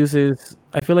 excuses.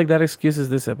 I feel like that excuses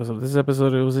this episode. This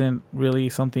episode, it wasn't really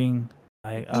something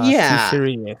like too Yeah.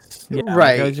 serious. Yeah, like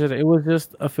Right. it was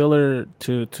just a filler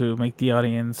to make the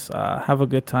audience have a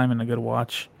good time and a good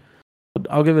watch.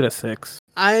 I'll give it a 6.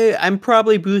 I'm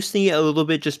probably boosting it a little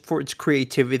bit just for its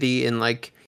creativity and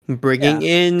like bringing Yeah,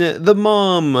 in the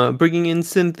mom, bringing in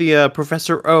Cynthia,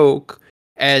 Professor Oak,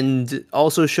 and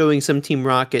also showing some Team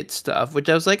Rocket stuff, which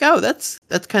I was like, oh, that's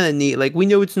kind of neat. Like we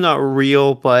know it's not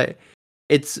real, but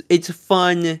it's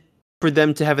fun for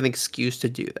them to have an excuse to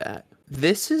do that.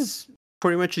 This is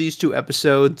pretty much these two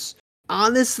episodes.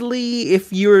 Honestly,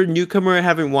 if you're a newcomer and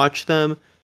haven't watched them,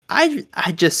 I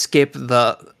just skip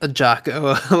the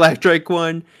Jocko Electric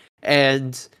one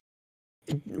and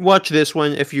watch this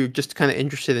one if you're just kind of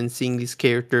interested in seeing these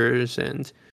characters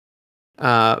and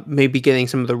maybe getting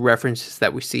some of the references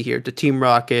that we see here to Team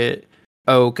Rocket,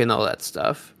 Oak, and all that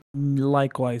stuff.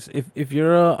 Likewise, if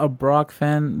you're a Brock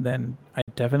fan, then I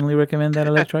definitely recommend that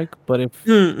Electric. But if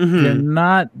you're Mm-hmm.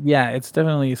 not, yeah, it's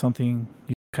definitely something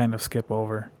you kind of skip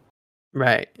over.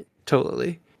 Right,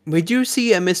 totally. We do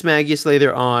see a Mismagius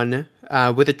later on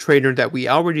with a trainer that we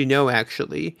already know,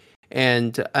 actually,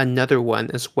 and another one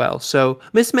as well. So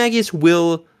Mismagius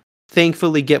will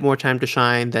thankfully get more time to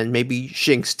shine than maybe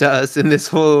Shinx does in this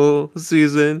whole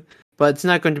season, but it's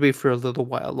not going to be for a little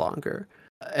while longer.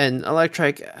 And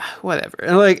Electric, whatever.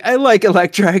 Like I like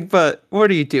Electric, but what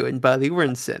are you doing, buddy? We're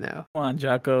in Sinnoh. Come on,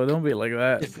 Jocko, don't be like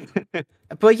that.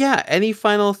 But yeah, any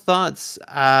final thoughts?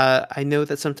 I know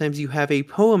that sometimes you have a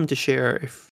poem to share.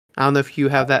 If I don't know if you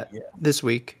have that Yeah. this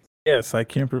week. Yes, I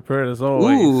came prepared as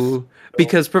always. Ooh, So,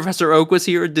 because Professor Oak was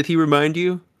here. Did he remind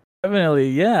you? definitely,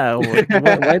 yeah.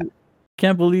 Why,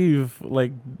 can't believe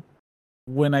like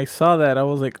when I saw that, I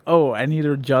was like, oh, I need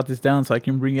to jot this down so I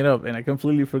can bring it up, and I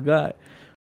completely forgot.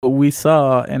 But we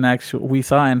saw and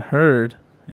heard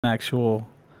an actual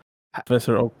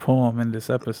Professor Oak poem in this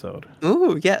episode.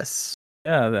 Ooh, yes.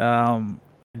 Yeah,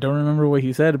 I don't remember what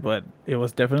he said, but it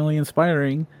was definitely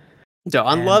inspiring.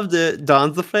 Don And loved it.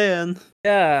 Don's a fan.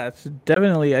 yeah, it's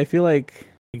definitely. I feel like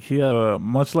he,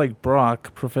 much like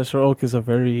Brock, Professor Oak is a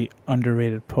very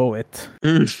underrated poet.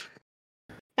 Mm.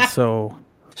 So,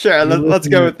 Sure, you let's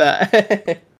go listeners, with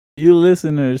that. you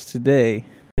listeners today,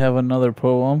 we have another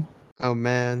poem. Oh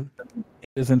man. It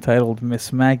is entitled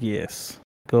Mismagius.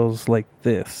 It goes like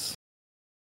this: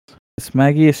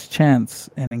 Mismagius chants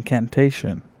an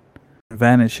incantation,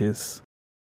 vanishes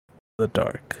in the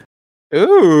dark.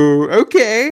 Ooh,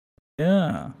 okay.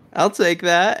 Yeah. I'll take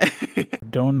that.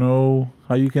 Don't know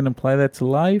how you can apply that to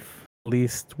life. At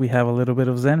least we have a little bit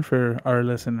of Zen for our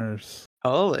listeners.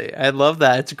 Holy, I love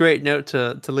that. It's a great note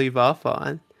to leave off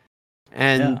on.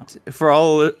 And Yeah. for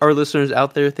all our listeners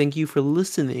out there, thank you for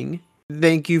listening.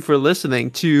 Thank you for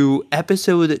listening to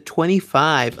episode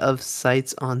 25 of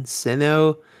Sights on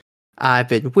Sinnoh. I've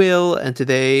been Will, and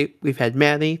today we've had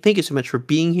Maddie. Thank you so much for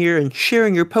being here and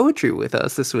sharing your poetry with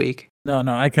us this week. No,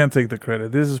 I can't take the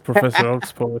credit. This is Professor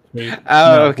Oak's poetry.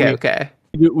 Oh, No, okay.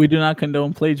 we do not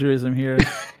condone plagiarism here.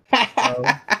 So,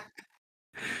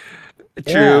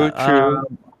 True, yeah.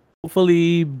 true.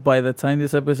 Hopefully, by the time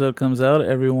this episode comes out,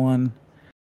 everyone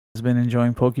has been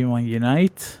enjoying Pokemon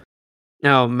Unite.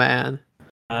 Oh, man.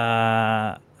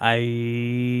 I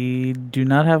do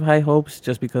not have high hopes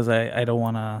just because I don't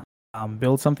want to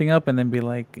build something up and then be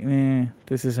like,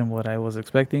 this isn't what I was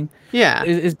expecting. Yeah.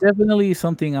 It's definitely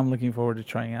something I'm looking forward to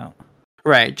trying out.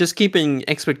 Right, just keeping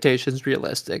expectations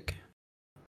realistic.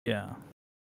 Yeah.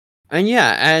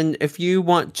 And if you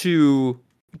want to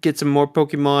get some more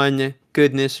Pokemon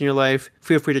goodness in your life,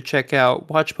 feel free to check out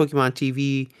Watch Pokemon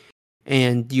TV,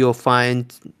 and you'll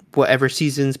find whatever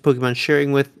seasons Pokemon's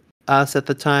sharing with us at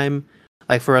the time.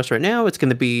 Like for us right now, it's going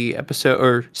to be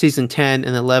season 10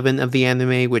 and 11 of the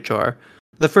anime, which are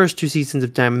the first two seasons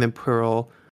of Diamond and Pearl.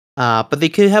 But they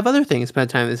could have other things by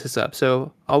the time this is up.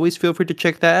 So always feel free to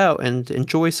check that out and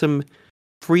enjoy some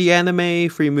free anime,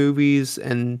 free movies,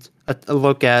 and a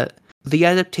look at the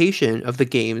adaptation of the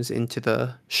games into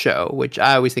the show, which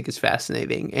I always think is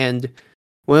fascinating. And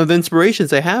one of the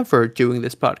inspirations I have for doing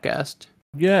this podcast.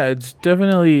 Yeah, it's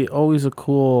definitely always a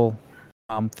cool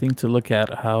thing to look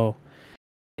at how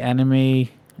anime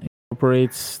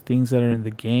incorporates things that are in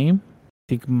the game. I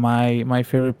think my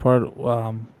favorite part is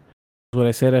what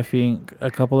I said, I think a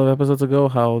couple of episodes ago,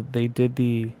 how they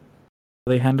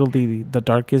handled the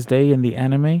Darkest Day in the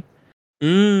anime.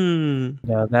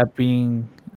 That being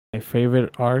my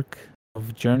favorite arc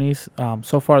of Journeys.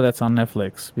 So far that's on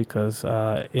Netflix, because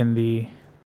in the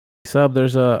sub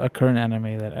there's a current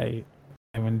anime that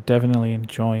I'm definitely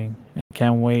enjoying and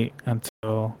can't wait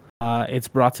until it's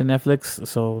brought to Netflix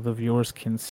so the viewers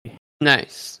can see.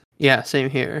 Nice. Yeah, same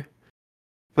here.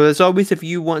 But as always, if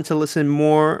you want to listen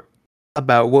more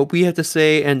about what we have to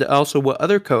say and also what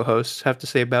other co-hosts have to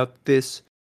say about this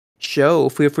show,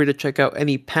 feel free to check out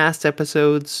any past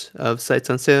episodes of Sights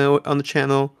on Sinnoh on the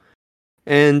channel,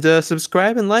 and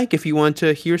subscribe and like if you want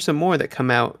to hear some more that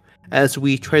come out, as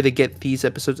we try to get these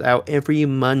episodes out every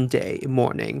Monday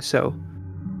morning. So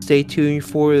stay tuned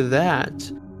for that.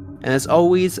 And as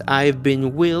always, I've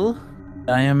been Will.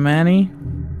 I am Manny.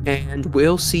 And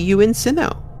we'll see you in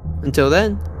Sinnoh. Until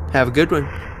then, have a good one.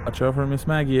 Watch out for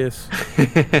Mismagius.